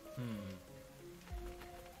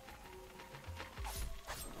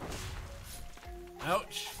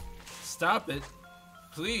 Ouch. Stop it.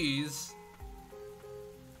 Please.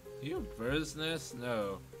 You bird's nest?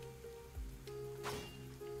 No.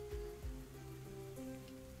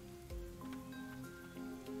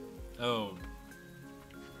 Oh.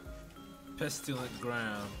 Pestilent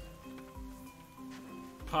ground.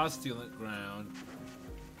 Postulent ground.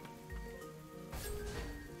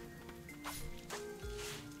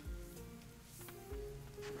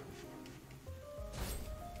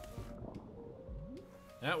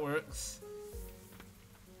 That works.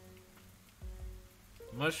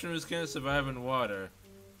 Mushrooms can't survive in water.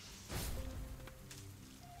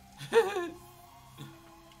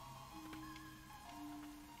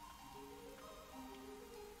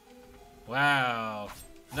 Wow.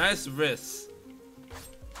 Nice wrist.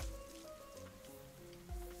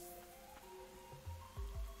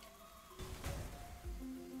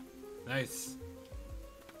 Nice.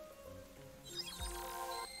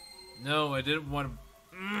 No, I didn't want to...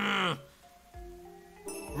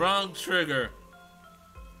 Wrong trigger.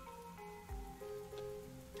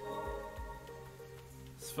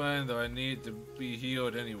 It's fine though, I need to be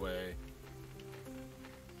healed anyway.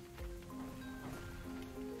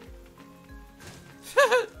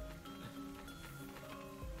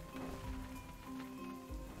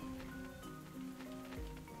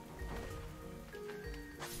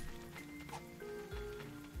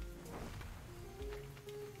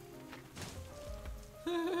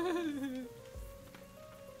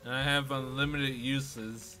 I have unlimited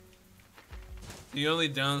uses. The only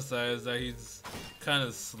downside is that he's kind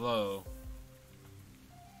of slow.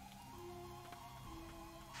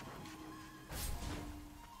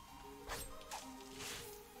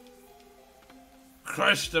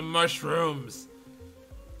 Crush the mushrooms!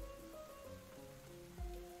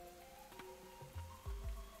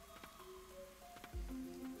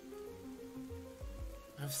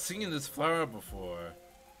 I've seen this flower before.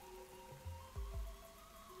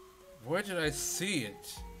 Where did I see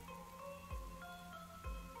it?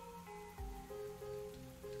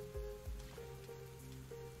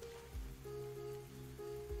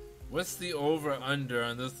 What's the over-under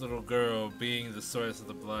on this little girl being the source of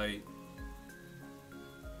the blight?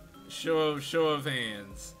 Show of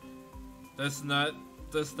hands. That's not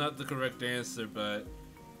the correct answer, but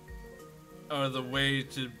or the way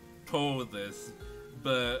to poll this.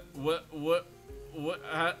 But what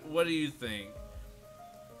do you think?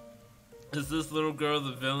 Is this little girl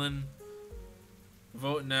the villain?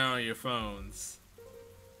 Vote now on your phones.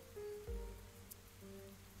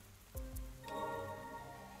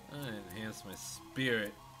 I enhance my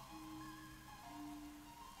spirit.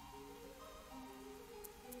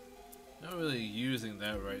 Not really using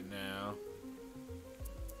that right now.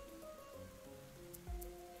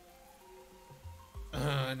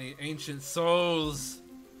 I need ancient souls.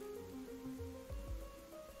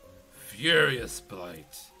 Furious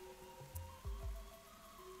blight.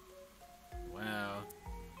 Wow.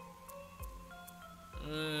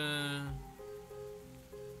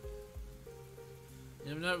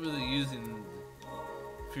 I'm not really using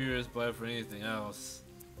Furious Blight for anything else.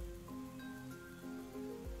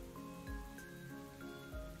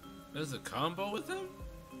 There's a combo with him?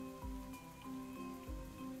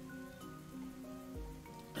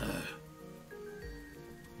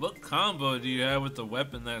 What combo do you have with the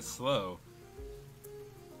weapon that's slow?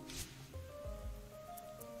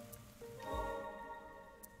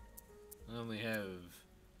 I only have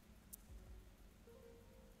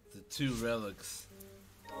the 2 relics.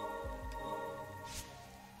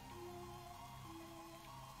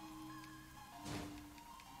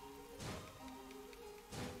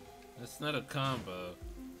 It's not a combo.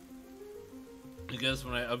 I guess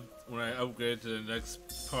when I upgrade to the next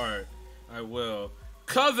part, I will.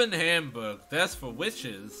 Coven Handbook. That's for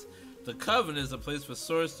witches. The Coven is a place for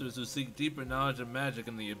sorcerers who seek deeper knowledge of magic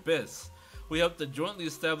in the abyss. We help the jointly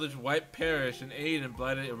established White Parish and aid in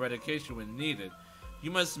blighted eradication when needed.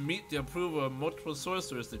 You must meet the approval of multiple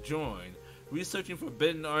sorcerers to join. Researching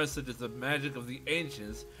forbidden arts such as the magic of the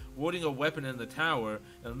ancients, warding a weapon in the tower,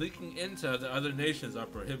 and leaking intel to other nations are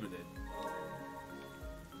prohibited.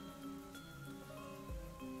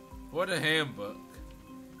 What a handbook.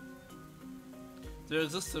 There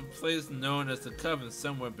exists a place known as the Coven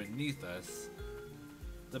somewhere beneath us.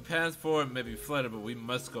 The path forward may be flooded, but we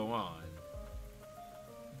must go on.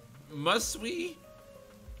 Must we?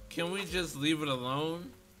 Can we just leave it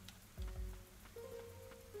alone?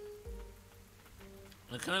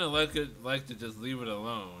 I kind of like to just leave it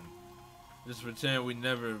alone. Just pretend we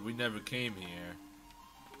never came here.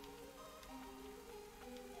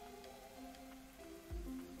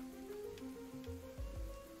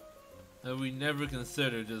 That we never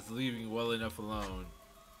considered just leaving well enough alone.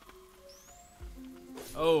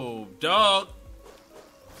 Oh, dog!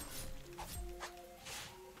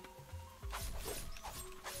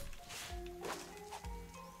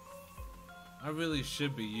 I really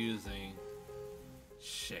should be using...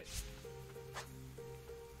 Shit.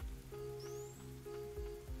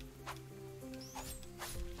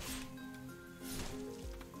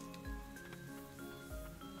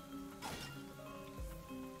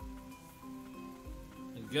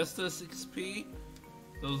 I guess this XP?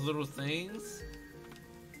 Those little things?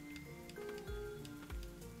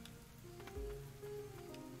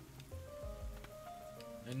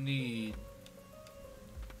 I need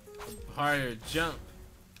a higher jump.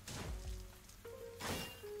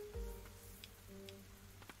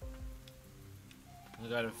 I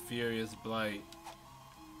got a Furious Blight.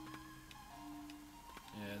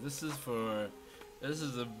 Yeah, this is for... This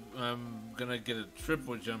is a... I'm gonna get a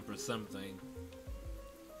triple jump or something.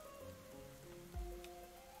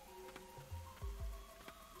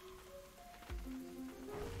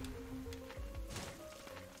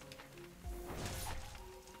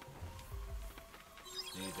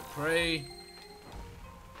 Need to pray.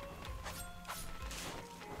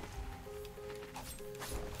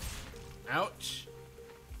 Ouch.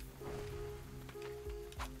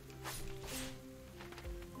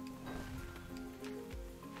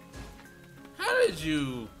 How did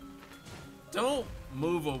you... Don't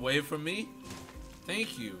move away from me.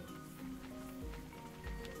 Thank you.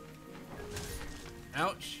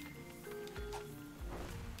 Ouch.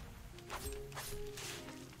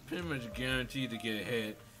 Pretty much guaranteed to get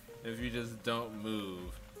hit if you just don't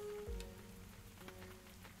move.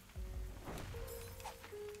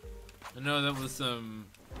 I know that was some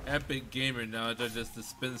epic gamer knowledge I just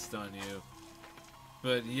dispensed on you.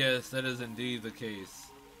 But yes, that is indeed the case.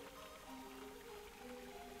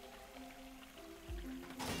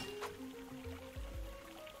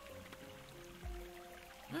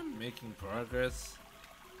 I'm making progress.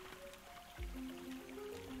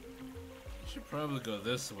 I should probably go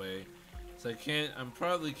this way. So I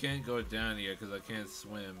probably can't go down here because I can't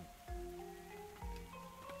swim.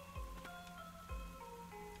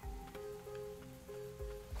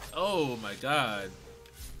 Oh my god.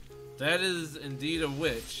 That is indeed a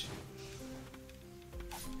witch.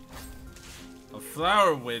 A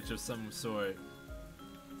flower witch of some sort.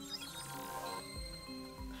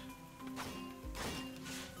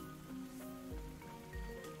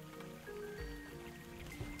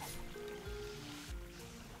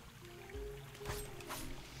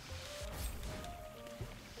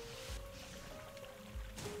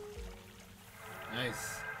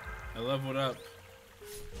 Nice. I leveled up.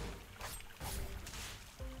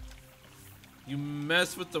 You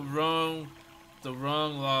mess with the wrong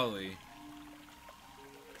lolly.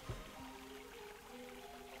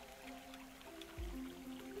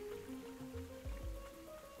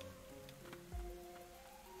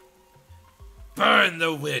 Burn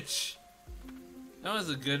the witch! That was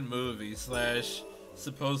a good movie slash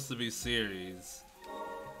supposed to be series.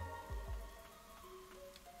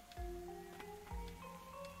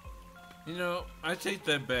 You know, I take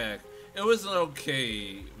that back. It was an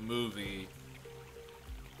okay movie.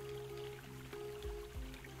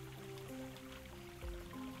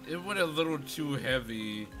 It went a little too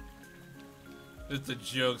heavy with the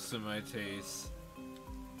jokes to my taste.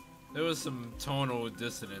 There was some tonal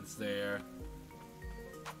dissonance there.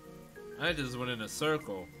 I just went in a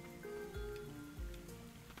circle.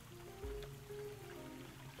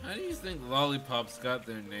 How do you think lollipops got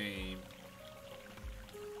their name?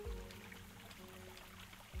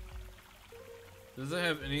 Does it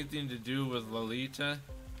have anything to do with Lolita?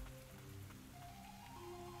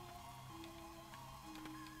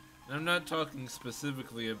 I'm not talking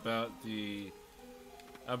specifically about the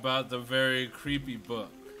very creepy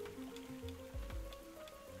book.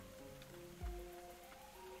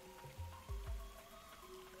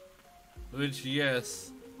 Which,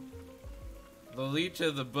 yes,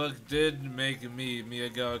 Lolita the book did make me,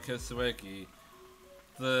 Miyagawa Kasueki,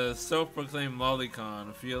 the self-proclaimed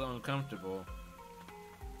lolicon, feel uncomfortable.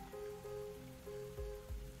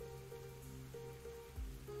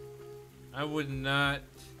 I would not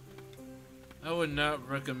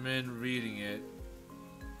recommend reading it.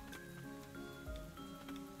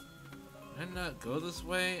 Can I not go this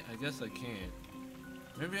way? I guess I can't.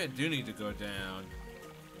 Maybe I do need to go down.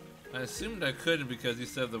 I assumed I couldn't because he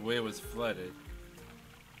said the way was flooded.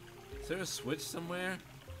 Is there a switch somewhere?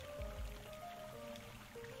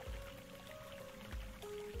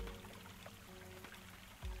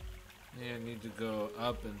 Yeah, I need to go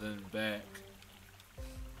up and then back.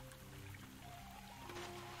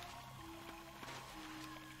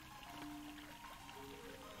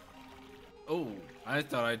 Oh, I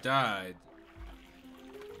thought I died.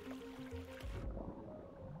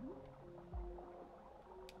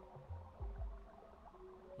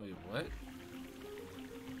 Wait, what?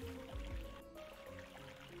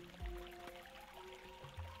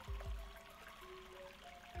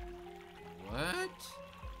 What?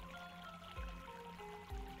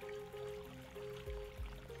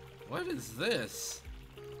 What is this?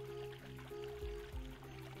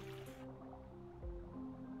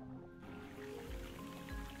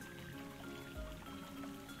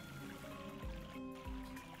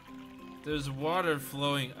 There's water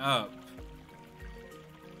flowing up.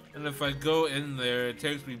 And if I go in there, it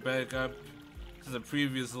takes me back up to the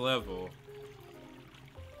previous level.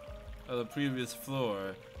 Or the previous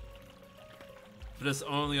floor. But it's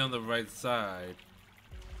only on the right side.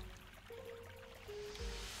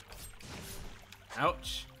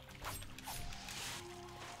 Ouch.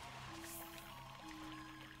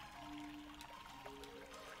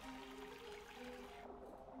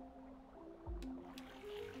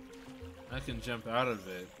 I can jump out of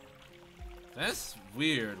it. That's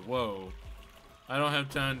weird. Whoa. I don't have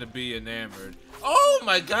time to be enamored. Oh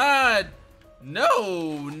my god!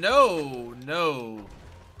 No, no, no.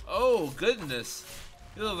 Oh goodness.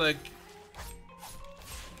 You look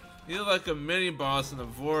like a mini boss in a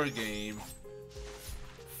Vor game.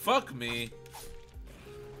 Fuck me.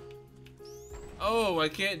 Oh, I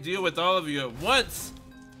can't deal with all of you at once.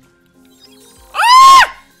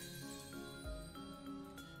 Ah!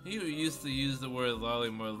 You used to use the word lolly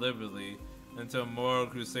more liberally until Moral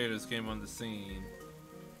Crusaders came on the scene.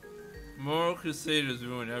 Moral Crusaders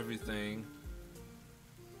ruined everything.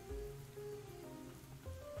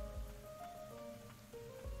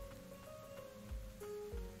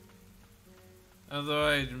 Although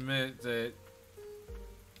I admit that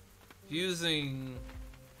using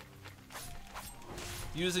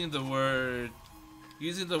the word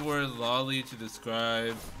lolly to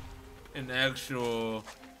describe an actual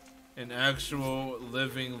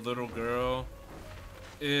living little girl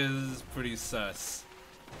is pretty sus,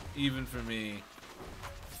 even for me.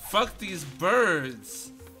 Fuck these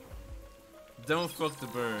birds! Don't fuck the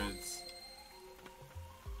birds.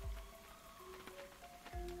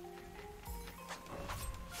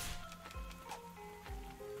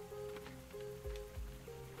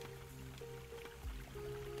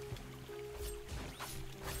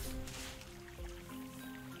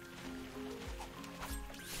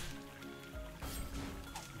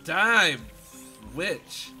 Die,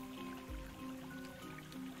 witch.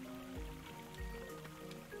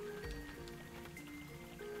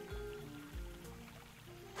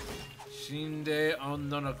 Shinde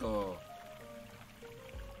Ononoko.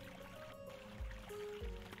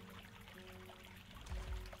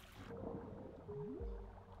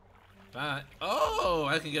 Oh,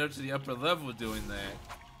 I can get up to the upper level doing that.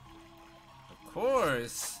 Of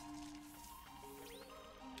course.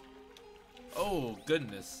 Oh,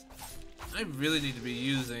 goodness. I really need to be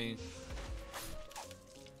using...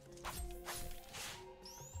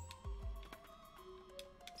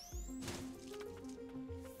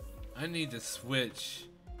 I need to switch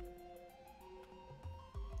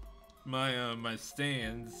my my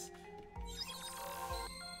stands,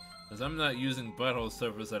 because I'm not using Butthole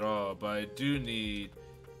Surfers at all, but I do need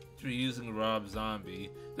to be using Rob Zombie.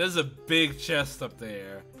 There's a big chest up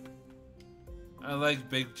there. I like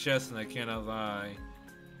big chests and I cannot lie.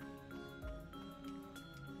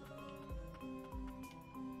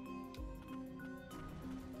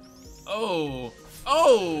 Oh!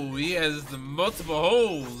 Oh! He has the multiple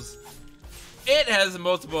holes! It has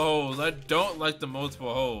multiple holes! I don't like the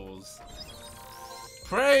multiple holes.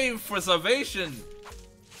 Pray for salvation!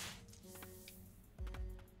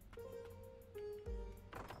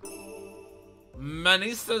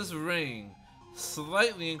 Manista's Ring.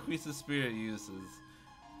 Slightly increases spirit uses.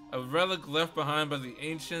 A relic left behind by the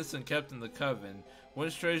ancients and kept in the coven.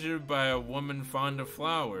 Once treasured by a woman fond of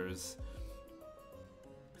flowers.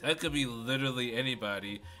 That could be literally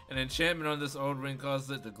anybody. An enchantment on this old ring causes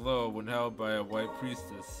it to glow when held by a white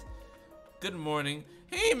priestess. Good morning.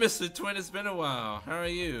 Hey, Mr. Twin, it's been a while. How are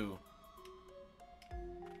you?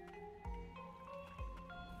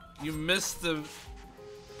 You missed the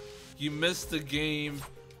game.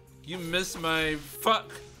 You missed my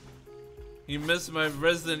You missed my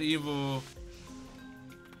Resident Evil.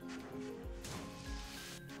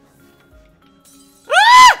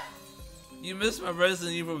 You missed my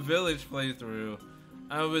Resident Evil Village playthrough.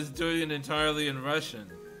 I was doing it entirely in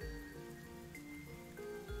Russian.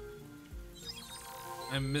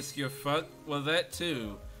 I missed your fuck? Well, that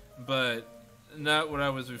too. But not what I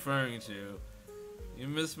was referring to. You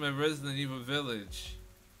missed my Resident Evil Village.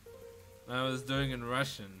 I was doing it in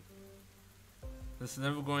Russian. It's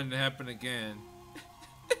never going to happen again.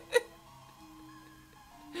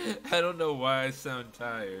 I don't know why I sound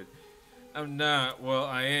tired. I'm not. Well,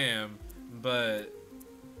 I am. But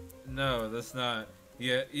no, that's not.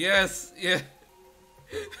 Yeah, yes, yeah.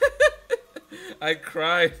 I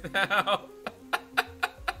cried now.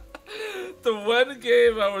 The one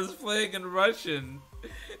game I was playing in Russian,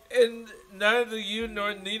 and neither you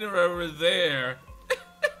nor Nina were there.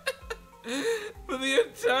 For the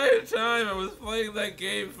entire time I was playing that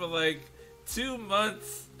game for like 2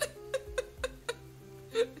 months.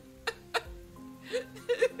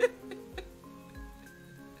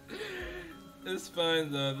 It's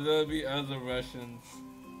fine though, there'll be other Russians.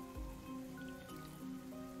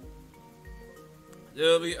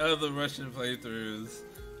 There'll be other Russian playthroughs.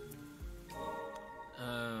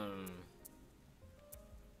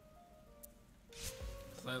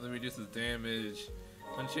 Slightly reduces damage.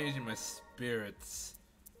 I'm changing my spirits.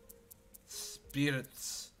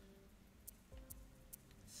 Spirits.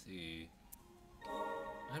 Let's see.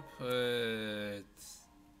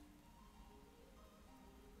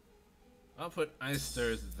 I'll put Ice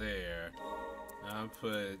Stirs there. I'll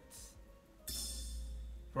put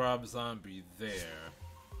Rob Zombie there.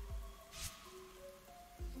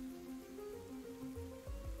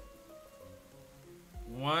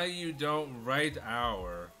 Why you don't write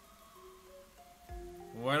our?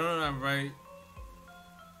 Why don't I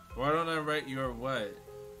write your what?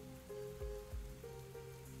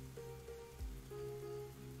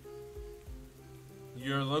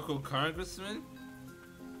 Your local congressman?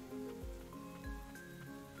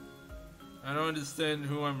 I don't understand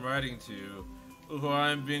who I'm writing to, who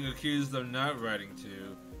I'm being accused of not writing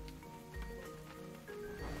to.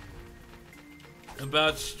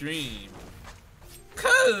 About stream.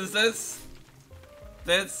 'Cause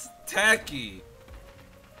that's tacky.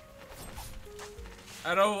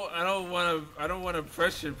 I don't want to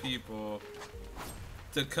pressure people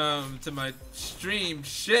to come to my stream.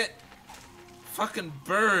 Shit. Fucking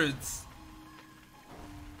birds.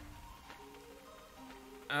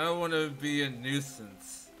 I don't want to be a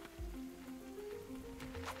nuisance.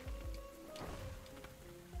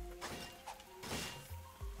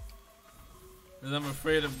 And I'm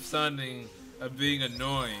afraid of being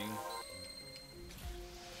annoying.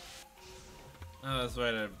 Oh, that's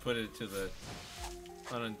right, I put it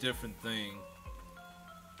on a different thing.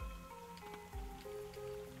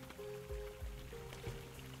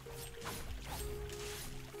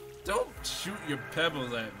 Don't shoot your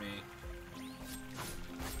pebbles at me.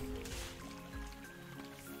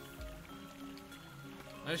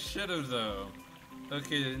 I should've though.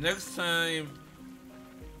 Okay, next time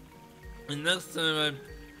I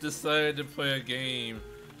decide to play a game,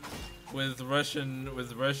 with Russian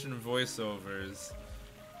voiceovers.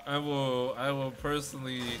 I will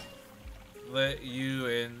personally let you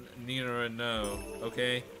and Nina know,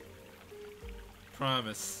 okay?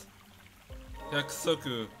 Promise.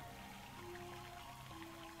 Yakusoku.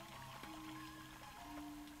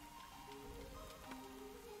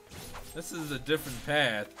 This is a different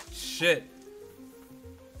path. Shit.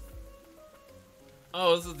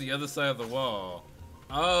 Oh, this is the other side of the wall.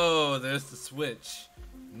 Oh, there's the switch.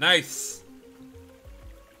 Nice.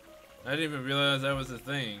 I didn't even realize that was a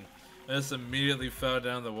thing. I just immediately fell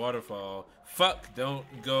down the waterfall. Fuck, don't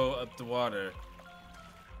go up the water.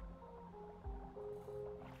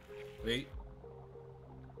 Wait.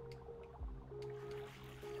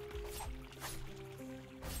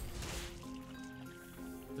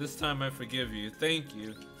 This time I forgive you. Thank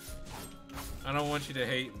you. I don't want you to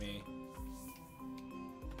hate me.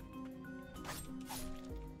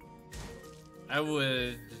 I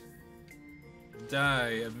would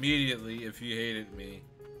die immediately if you hated me.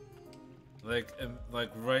 Like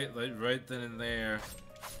right then and there.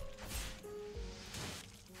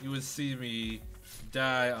 You would see me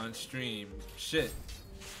die on stream. Shit.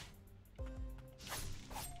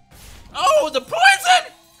 Oh, the poison!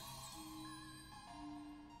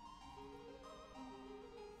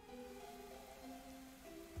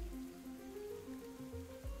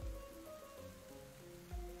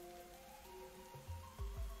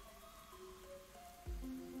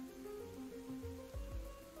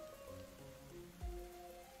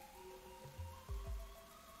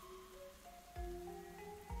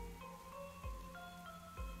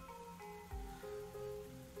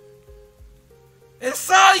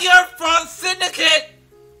 It's all your fault, Syndicate!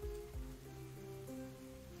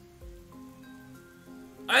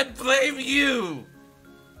 I blame you!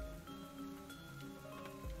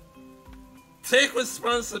 Take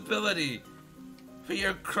responsibility for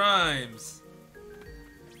your crimes.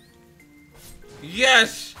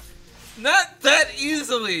 Yes! Not that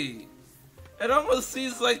easily! It almost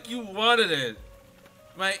seems like you wanted it.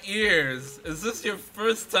 My ears. Is this your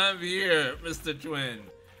first time here, Mr. Twin?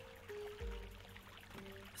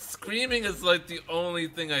 Screaming is like the only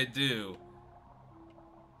thing I do.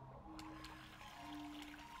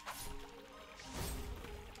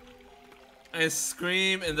 I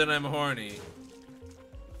scream and then I'm horny.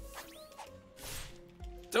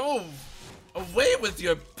 Don't away with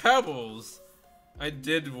your pebbles. I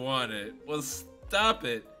did want it. Well, stop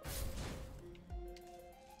it.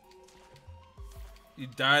 You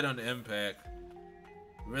died on impact.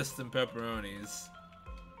 Wrist and pepperonis.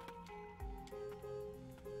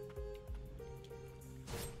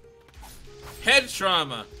 Head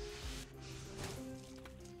trauma.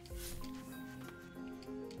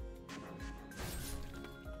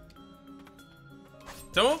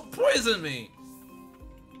 Don't poison me.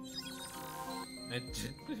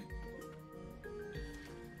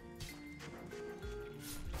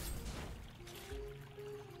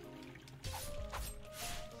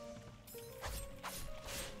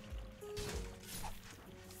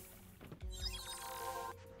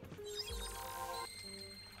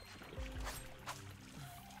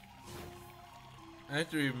 I have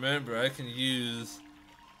to remember I can use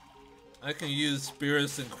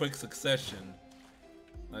spirits in quick succession.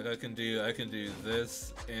 Like I can do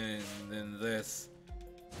this and then this.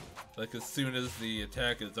 Like as soon as the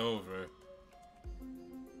attack is over.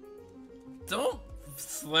 Don't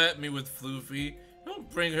slap me with Floofy. Don't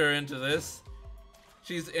bring her into this.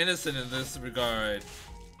 She's innocent in this regard.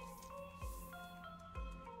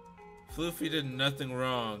 Floofy did nothing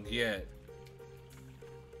wrong yet.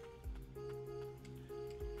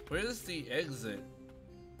 Where's the exit?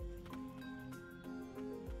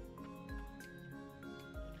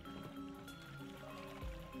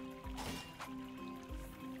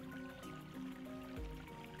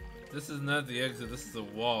 This is not the exit, this is a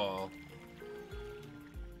wall.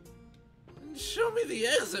 Show me the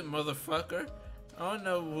exit, motherfucker. I don't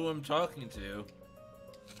know who I'm talking to.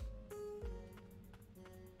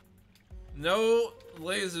 No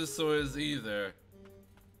laser swords either.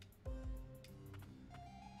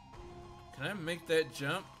 Can I make that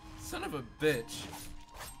jump? Son of a bitch.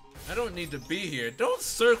 I don't need to be here. Don't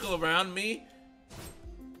circle around me.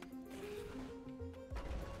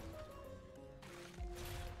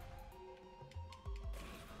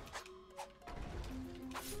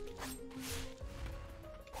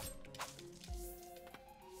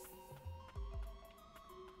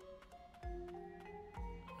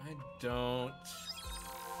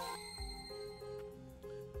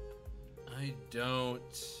 I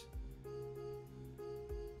don't.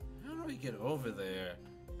 How do I get over there?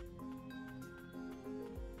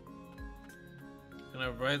 Can Can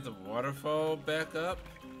I ride the waterfall back up?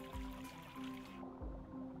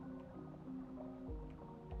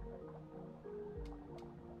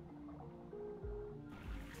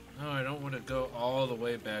 No, I don't want to go all the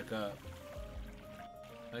way back up.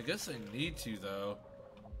 I guess I need to, though.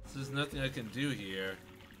 There's nothing I can do here.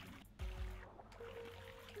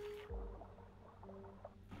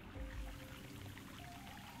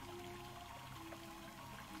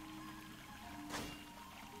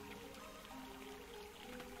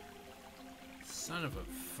 Son of a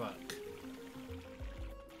fuck.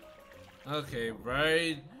 Okay,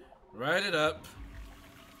 ride it up.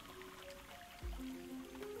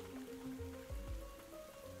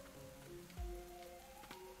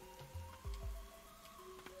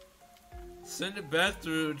 Send it back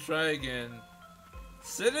through, try again.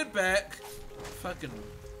 Send it back. Fucking.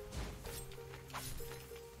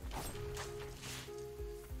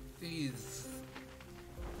 These.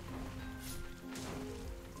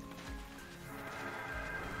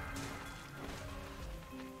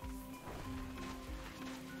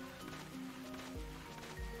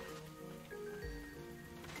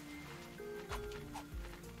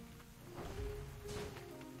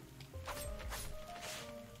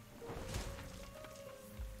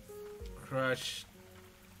 Crush.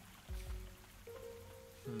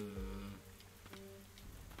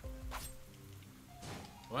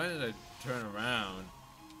 Why did I turn around?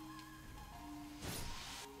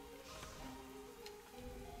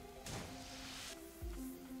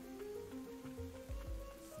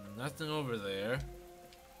 Nothing over there.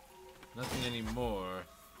 Nothing anymore.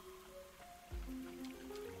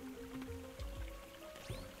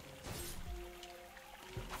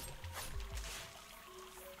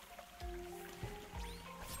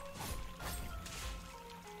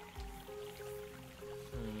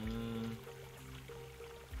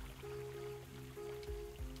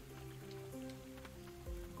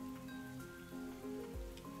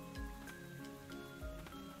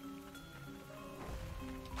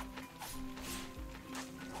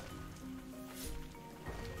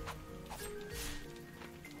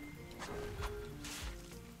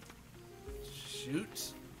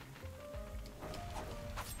 Shoot.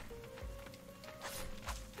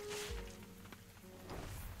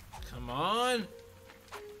 Come on.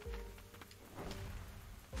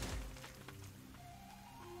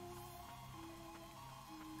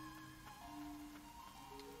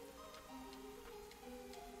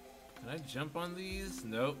 Can I jump on these?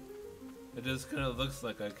 Nope. It just kind of looks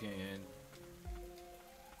like I can.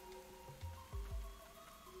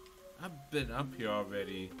 I've been up here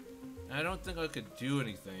already. I don't think I could do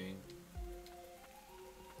anything.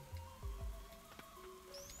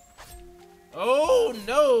 Oh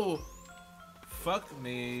no! Fuck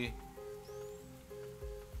me.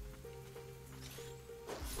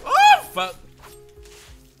 Oh fuck!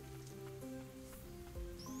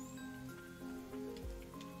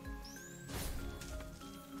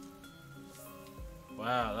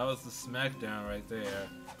 Wow, that was the smackdown right there.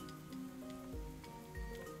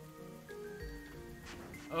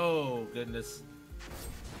 Oh, goodness.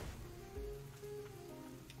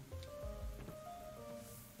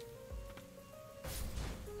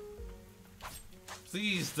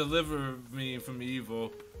 Please deliver me from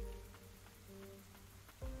evil.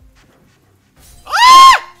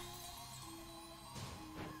 Ah!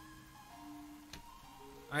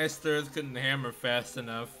 Ice Thirds couldn't hammer fast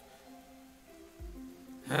enough.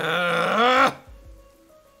 Ah!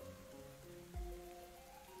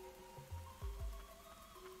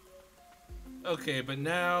 Okay, but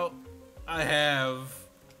now I have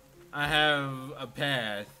a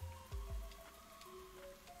path.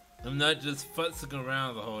 I'm not just futzing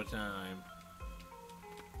around the whole time.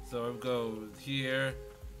 So I'll go here,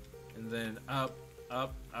 and then up,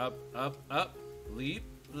 up, up, up, up, leap,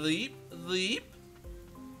 leap, leap.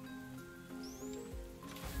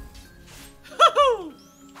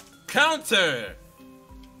 Counter!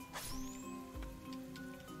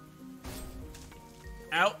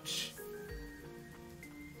 Ouch.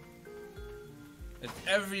 At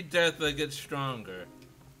every death I get stronger.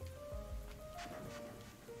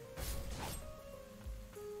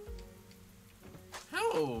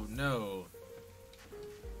 Oh no.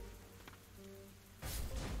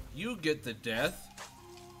 You get the death.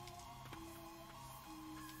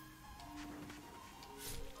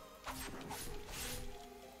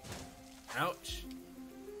 Ouch.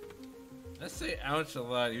 I say ouch a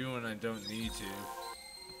lot even when I don't need to.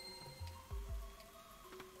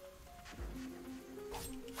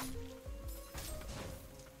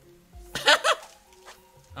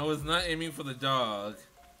 I was not aiming for the dog.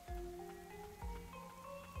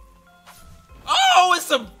 Oh, it's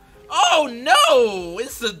a... Oh no!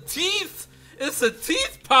 It's the teeth! It's a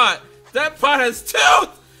teeth pot! That pot has tooth!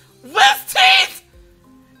 With teeth!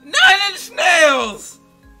 9-inch nails!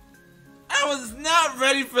 I was not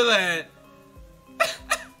ready for that.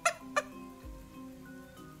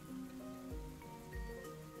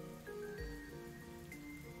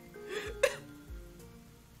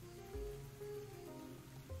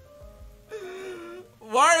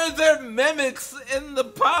 Why are there mimics in the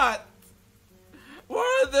pot?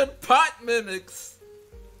 Why are there pot mimics?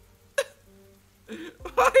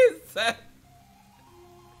 Why is that?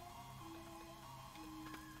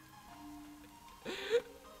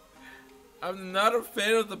 I'm not a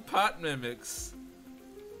fan of the pot mimics.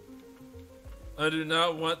 I do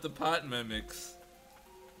not want the pot mimics.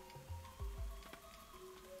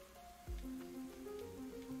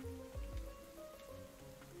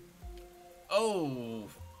 Oh,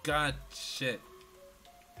 god shit.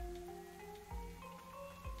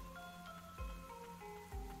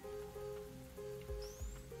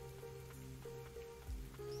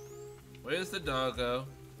 Where's the doggo?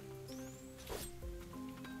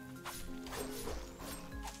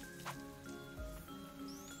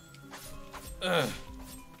 Ugh.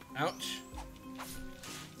 Ouch.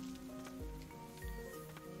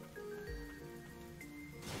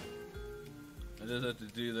 I just have to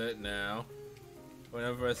do that now.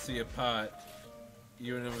 Whenever I see a pot,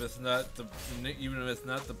 even if it's not the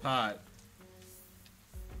pot.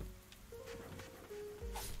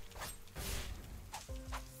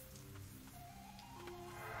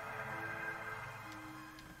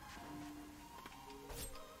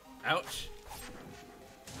 Ouch.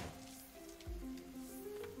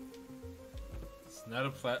 It's not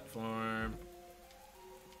a platform.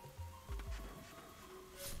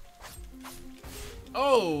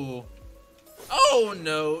 Oh! Oh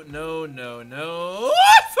no, no, no, no.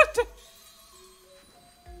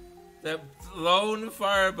 That lone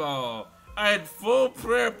fireball. I had full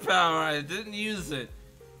prayer power, I didn't use it.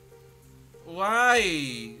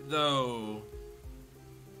 Why, though?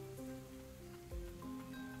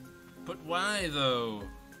 But why, though?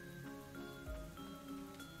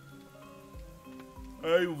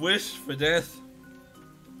 I wish for death.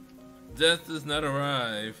 Death does not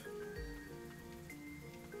arrive.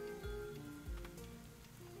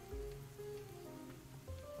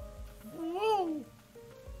 Whoa!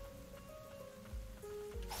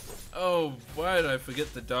 Oh, why did I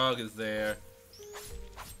forget the dog is there?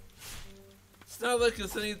 It's not like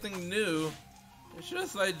it's anything new. It's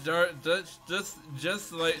just like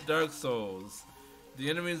just like Dark Souls. The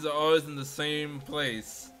enemies are always in the same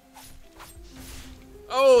place.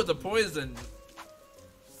 Oh, the poison.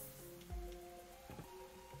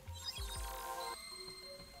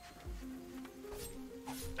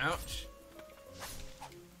 Ouch.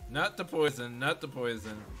 Not the poison, not the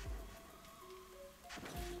poison.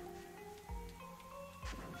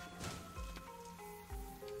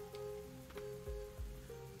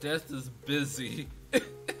 Death is busy.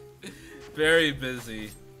 Very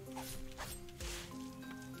busy.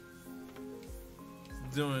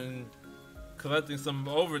 Collecting some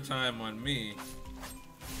overtime on me.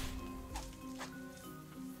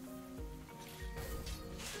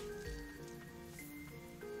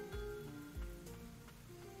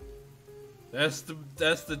 That's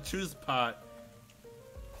the tooth pot.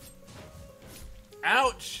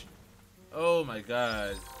 Ouch! Oh my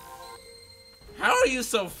god. How are you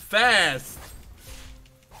so fast?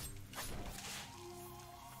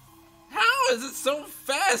 How is it so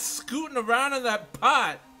fast scooting around in that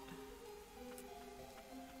pot?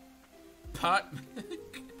 Pot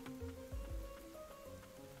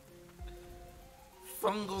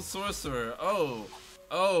fungal sorcerer. Oh,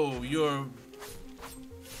 you're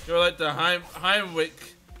like the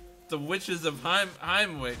Heimwick, the witches of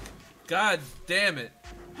Heimwick. God damn it,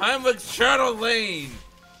 Heimwick Shadow Lane.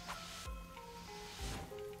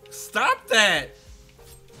 Stop that!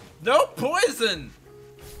 No poison!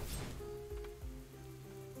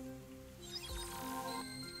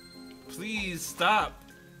 Please stop.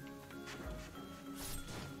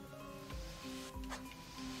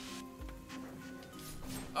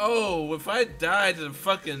 Oh, if I died to the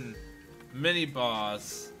fucking mini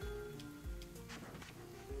boss.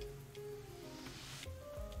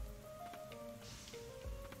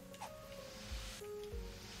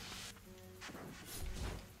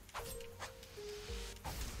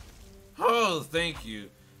 Oh, thank you.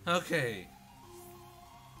 Okay.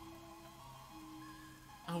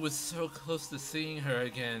 I was so close to seeing her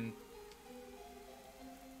again.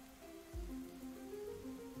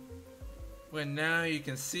 Well, now you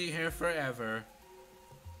can see her forever.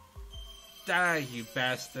 Die, you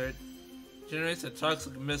bastard. Generates a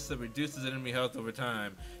toxic mist that reduces enemy health over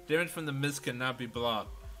time. Damage from the mist cannot be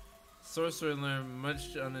blocked. Sorcerer learned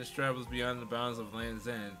much on his travels beyond the bounds of Land's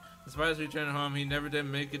End. Despite his return home, he never did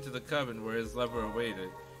make it to the Coven where his lover awaited.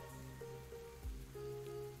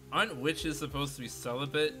 Aren't witches supposed to be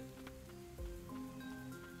celibate?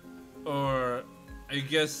 Or, I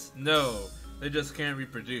guess, no. They just can't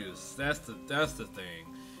reproduce. That's the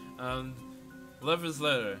thing. Lover's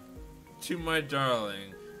letter. To my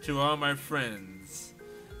darling. To all my friends.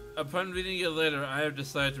 Upon reading your letter, I have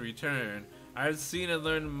decided to return. I have seen and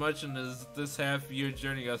learned much in this half-year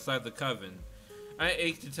journey outside the Coven. I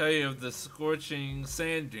ache to tell you of the scorching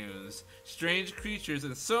sand dunes, strange creatures,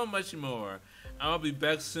 and so much more. I'll be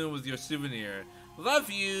back soon with your souvenir. Love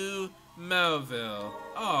you, Melville.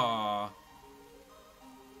 Aww.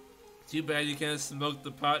 Too bad you can't smoke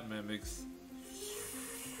the pot mimics.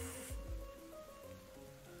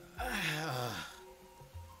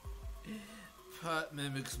 Pot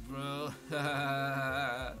mimics, bro.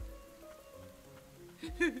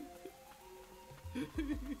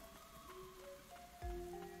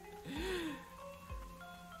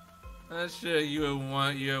 Not sure you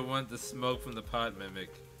would want the smoke from the pot mimic.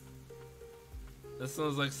 That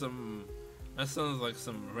sounds like some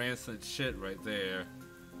rancid shit right there.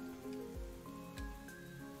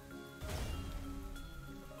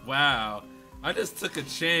 Wow, I just took a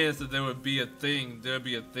chance that there'd be a thing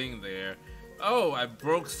there. Oh, I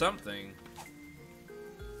broke something.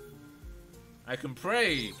 I can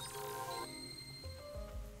pray.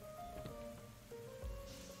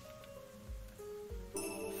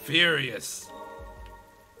 Furious.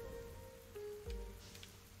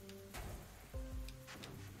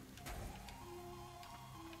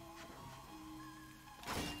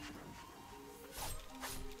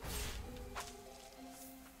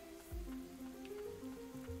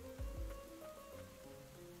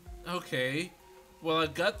 Okay, well I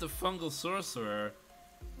got the fungal sorcerer,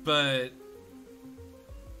 but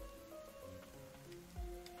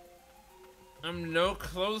I'm no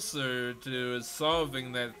closer to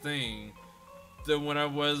solving that thing than when I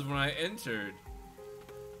was when I entered.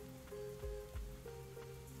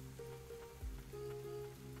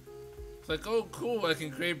 It's like, oh cool, I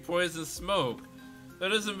can create poison smoke. That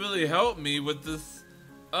doesn't really help me with this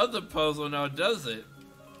other puzzle now, does it?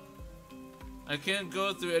 I can't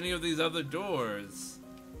go through any of these other doors.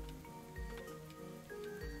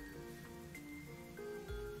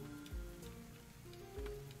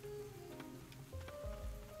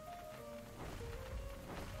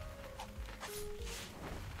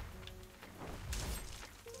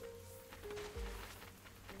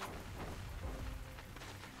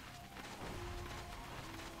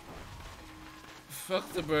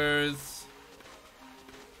 Fuck the birds.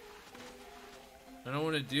 I don't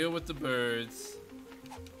want to deal with the birds.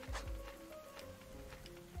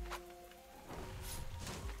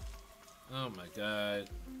 Oh my god.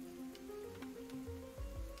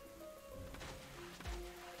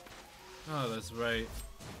 Oh, that's right.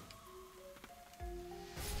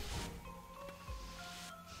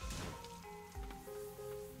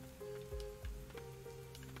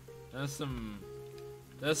 That's some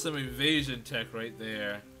evasion tech right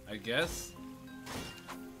there, I guess.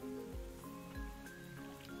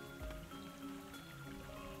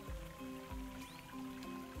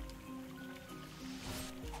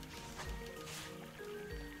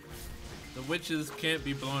 The witches can't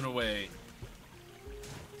be blown away.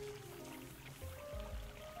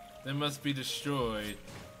 They must be destroyed.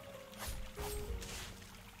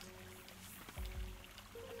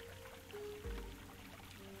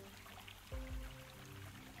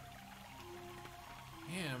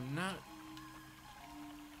 Yeah, I'm not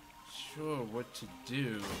sure what to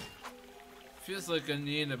do. Feels like I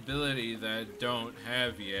need an ability that I don't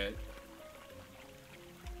have yet.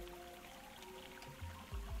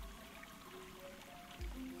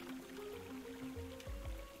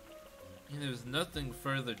 And there's nothing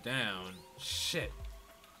further down. Shit.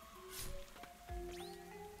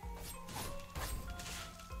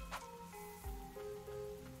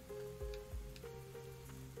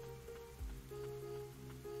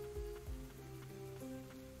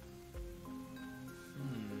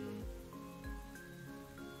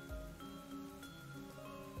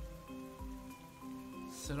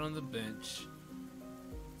 Sit on the bench.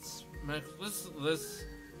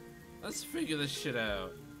 Let's figure this shit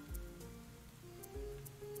out.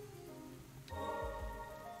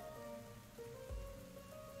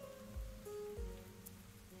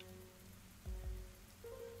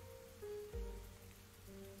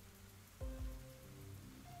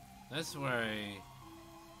 That's where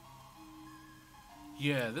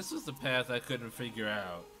yeah, this was the path I couldn't figure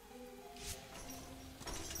out.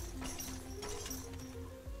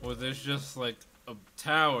 Or there's just like a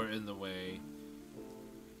tower in the way.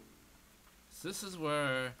 So this is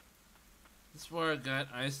where I got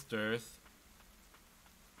iced earth.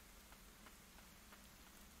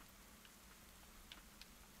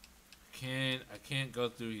 I can't go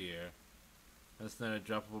through here. That's not a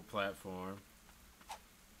droppable platform.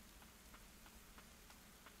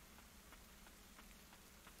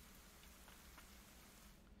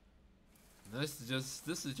 This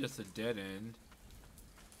is just a dead end.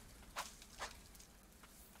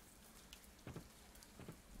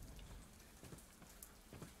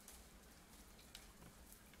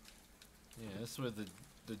 Yeah, that's where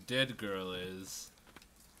the dead girl is.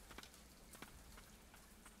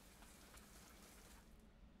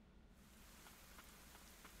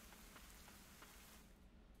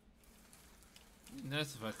 It'd be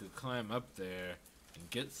nice if I could climb up there and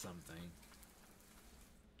get something.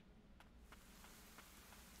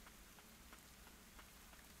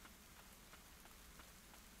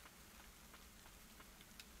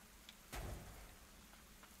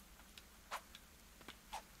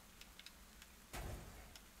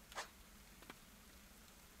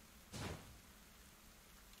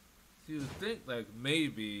 You would think like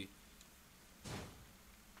maybe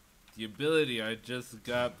the ability I just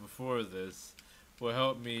got before this will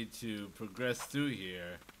help me to progress through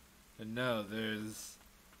here. And no, there's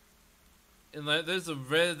a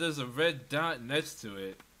red dot next to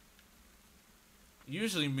it.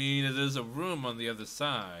 Usually mean that there's a room on the other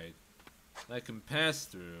side that I can pass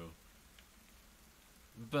through.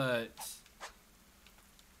 But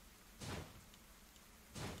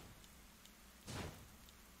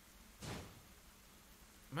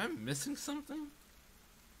am I missing something?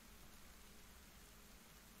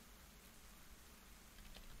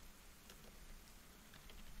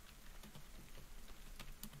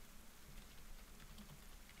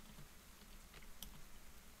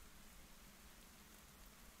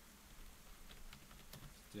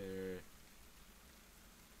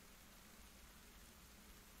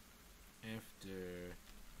 After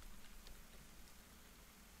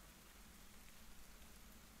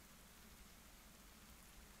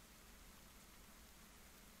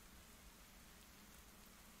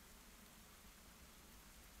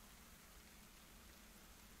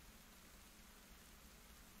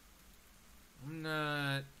I'm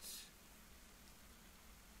not.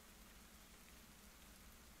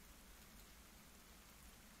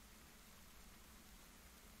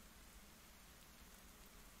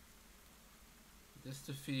 Just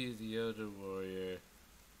defeat the Elder Warrior.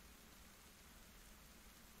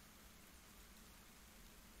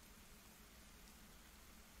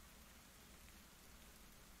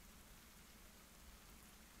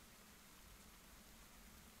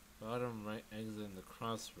 Bottom right exit in the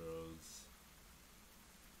crossroads.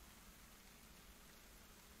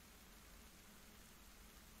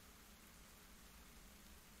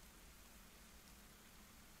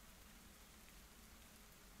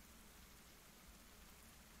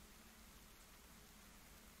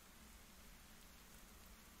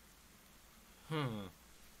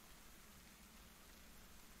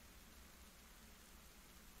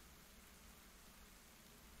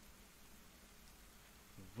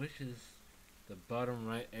 Which is the bottom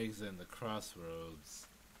right exit in the crossroads?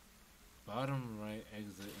 Bottom right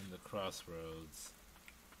exit in the crossroads.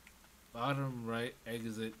 Bottom right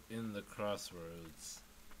exit in the crossroads.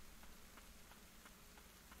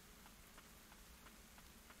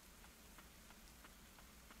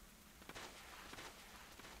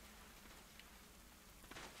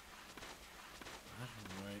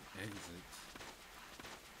 Bottom right exit.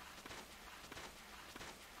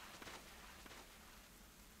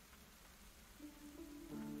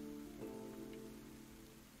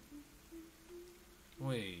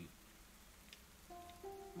 Wait.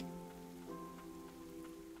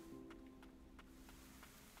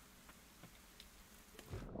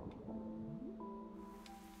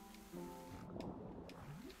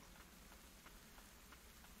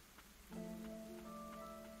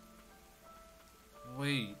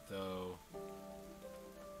 Wait, though.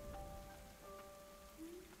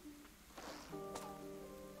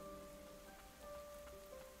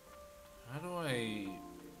 How do I...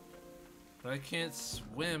 But I can't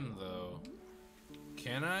swim, though.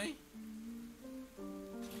 Can I?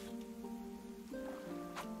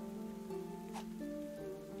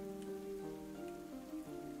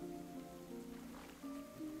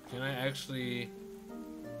 Can I actually...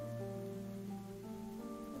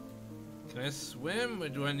 Can I swim, or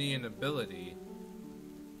do I need an ability?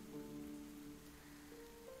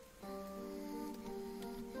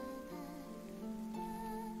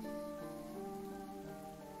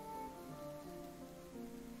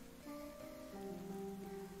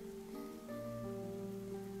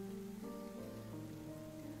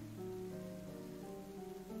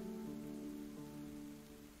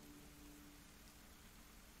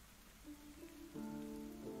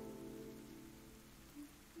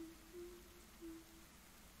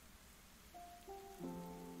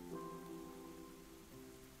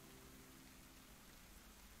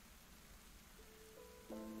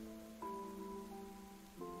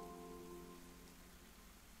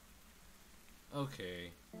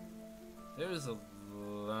 Okay. There's a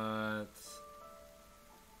lot.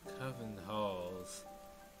 Coven halls.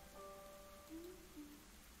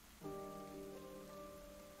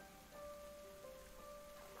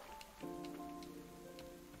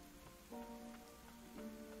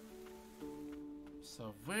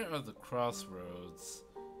 So where are the crossroads?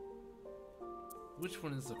 Which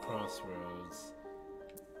one is the crossroads?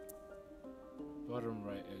 Bottom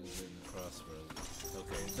right exit in the crossroads.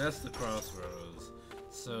 Okay, that's the crossroads.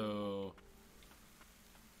 So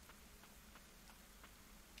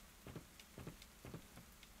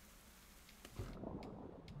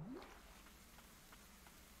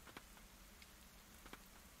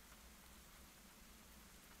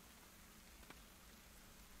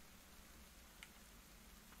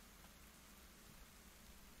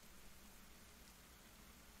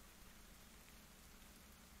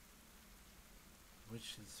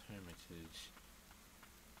Witch's Hermitage.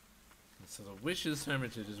 And so the Witch's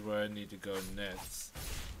Hermitage is where I need to go next.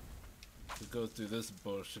 To go through this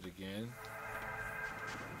bullshit again.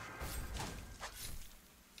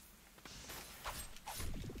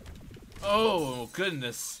 Oh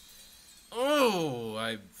goodness. Oh,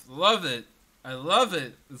 I love it. I love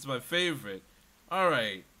it. It's my favorite.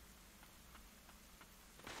 Alright.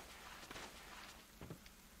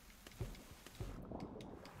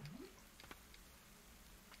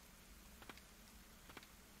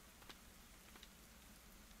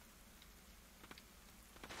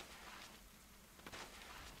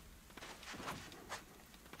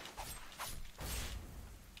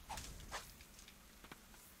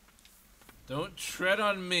 Don't tread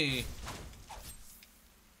on me.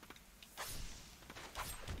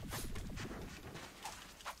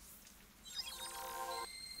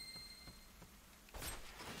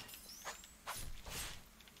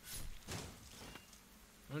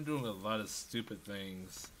 I'm doing a lot of stupid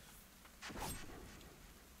things.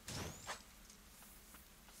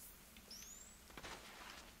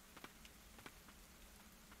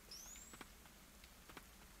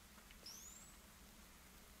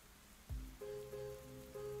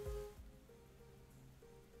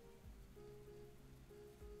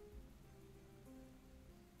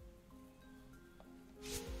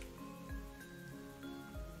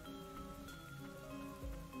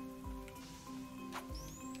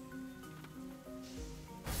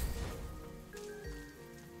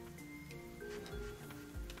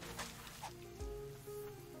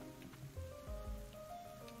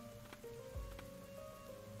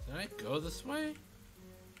 Did I go this way?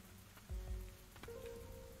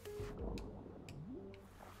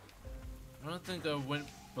 I don't think I went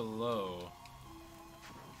below.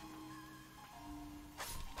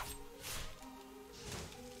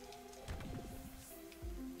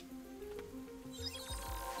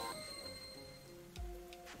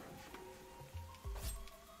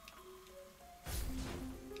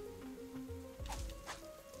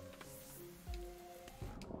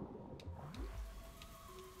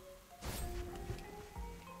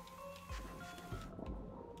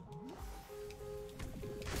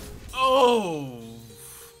 Oh!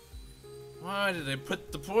 Why did they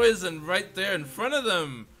put the poison right there in front of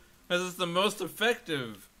them? Because it's the most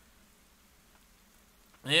effective.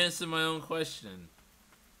 I answered my own question.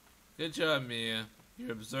 Good job, Mia.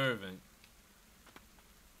 You're observant.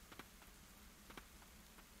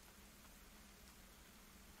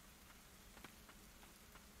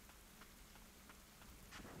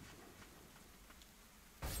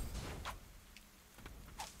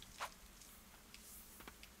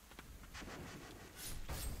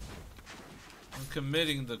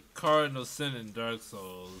 Committing the cardinal sin in Dark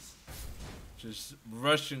Souls. Just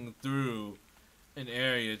rushing through an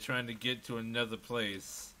area trying to get to another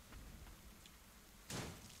place.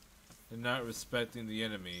 And not respecting the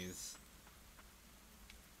enemies.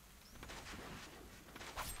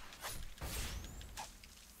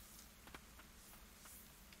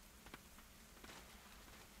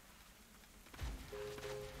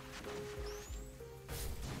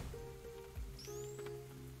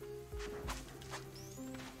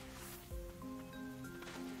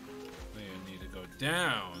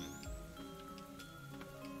 Down.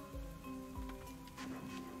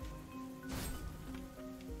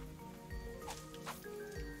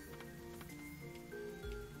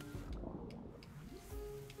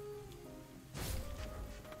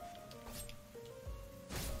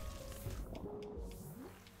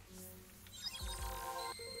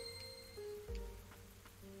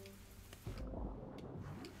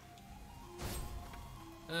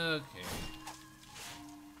 Okay.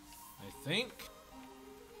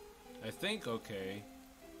 I think okay.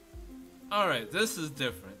 Alright, this is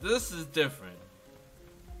different. This is different.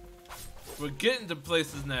 We're getting to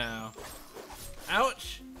places now.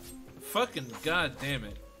 Ouch. Fucking goddamn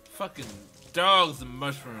it. Fucking dogs and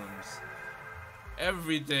mushrooms.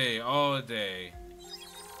 Every day, all day.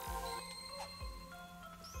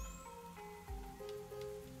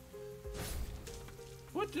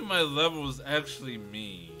 What do my levels actually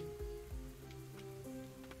mean?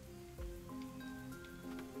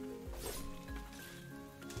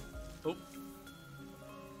 Oh.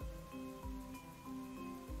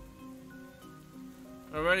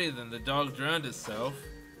 Alrighty then, the dog drowned itself.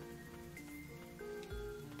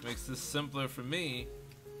 Makes this simpler for me.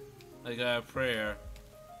 I got a prayer.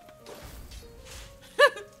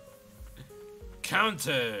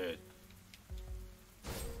 Countered!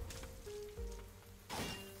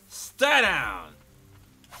 Stay down!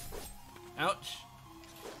 Ouch.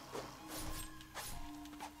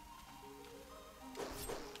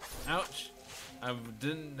 Ouch. I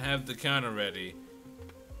didn't have the counter ready.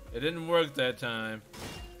 It didn't work that time.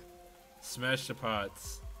 Smash the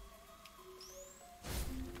pots.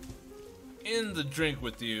 In the drink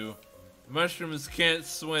with you. Mushrooms can't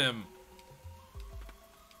swim.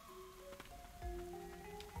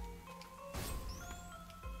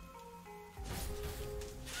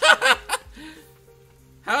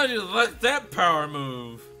 How did you like that power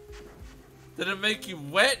move? Did it make you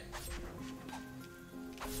wet?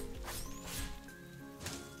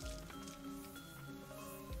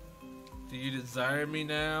 Do you desire me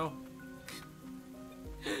now?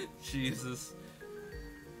 Jesus.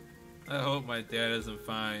 I hope my dad doesn't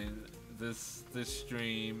find this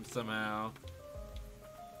stream somehow.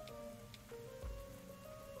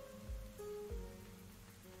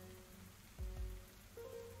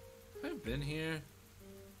 Have I been here?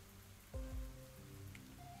 I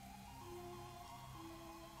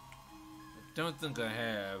don't think I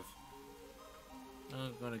have.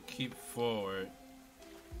 I'm gonna keep forward.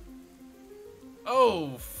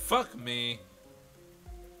 Oh, fuck me.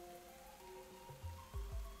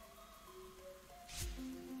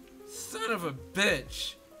 Son of a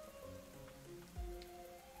bitch.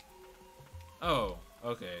 Oh,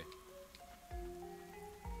 okay.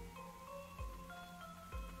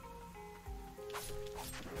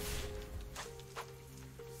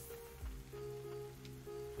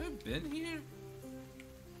 Have I been here?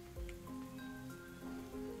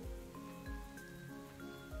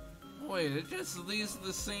 Wait, it just leads to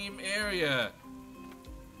the same area.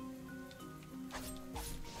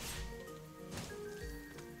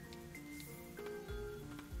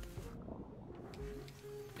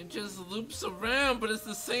 It just loops around, but it's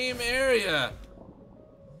the same area.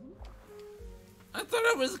 I thought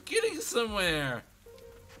I was getting somewhere.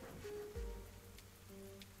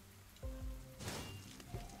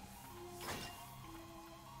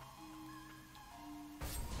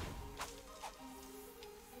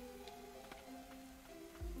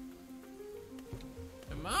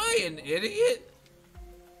 Am I an idiot?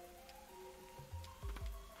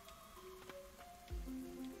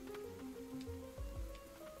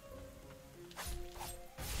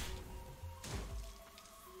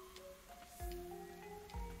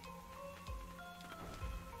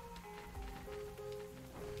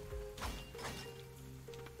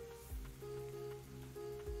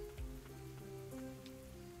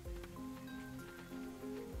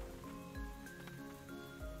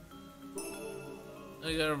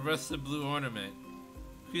 I got a rusted blue ornament.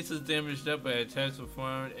 Pieces damaged up by attacks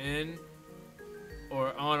performed in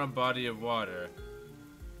or on a body of water.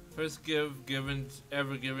 First gift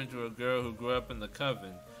ever given to a girl who grew up in the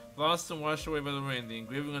coven. Lost and washed away by the rain. The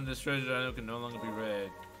engraving on this treasure item can no longer be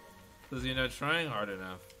read. Because you're not trying hard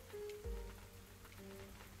enough.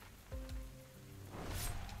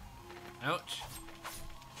 Ouch.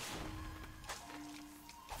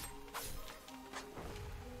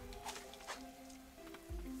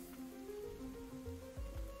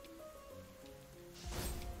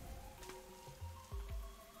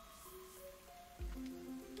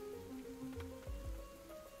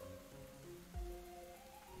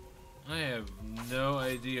 I have no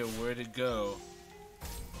idea where to go.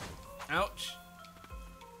 Ouch.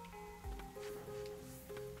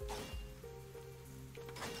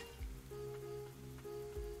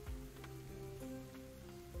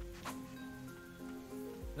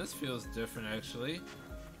 This feels different actually.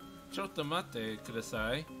 Chotomate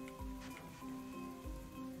kudasai.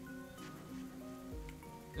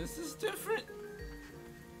 This is different.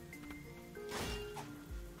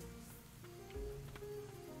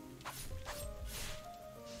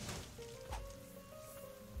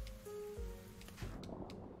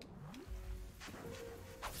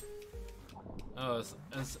 Oh,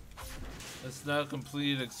 it's not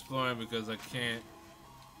complete exploring because I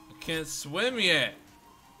can't swim yet.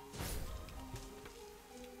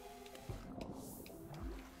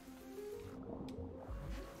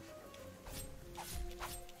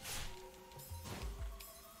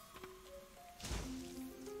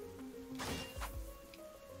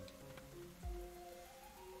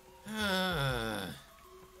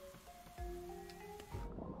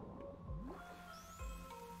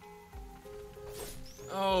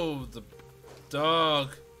 Oh, the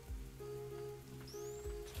dog.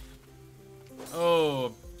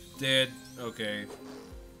 Oh, dead. Okay.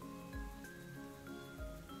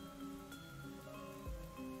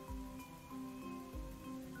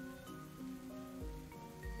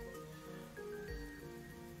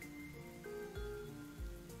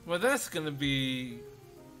 Well, that's gonna be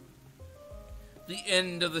the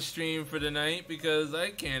end of the stream for tonight because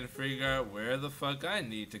I can't figure out where the fuck I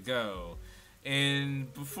need to go.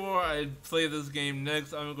 And before I play this game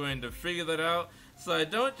next, I'm going to figure that out so I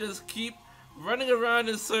don't just keep running around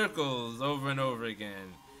in circles over and over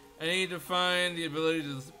again. I need to find the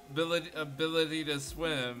ability to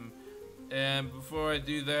swim, and before I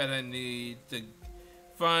do that, I need to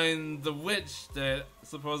find the witch that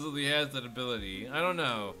supposedly has that ability. I don't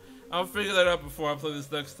know. I'll figure that out before I play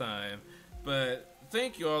this next time. But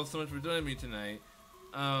thank you all so much for joining me tonight.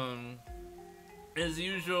 As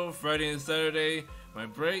usual, Friday and Saturday, my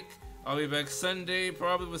break. I'll be back Sunday,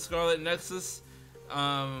 probably with Scarlet Nexus.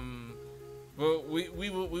 But we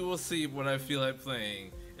will see what I feel like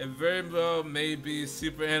playing. It very well may be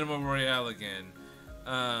Super Animal Royale again.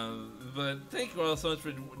 But thank you all so much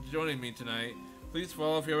for joining me tonight. Please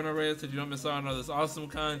follow if you haven't already so you don't miss out on all this awesome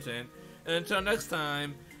content. And until next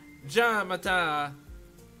time, Ja Mata!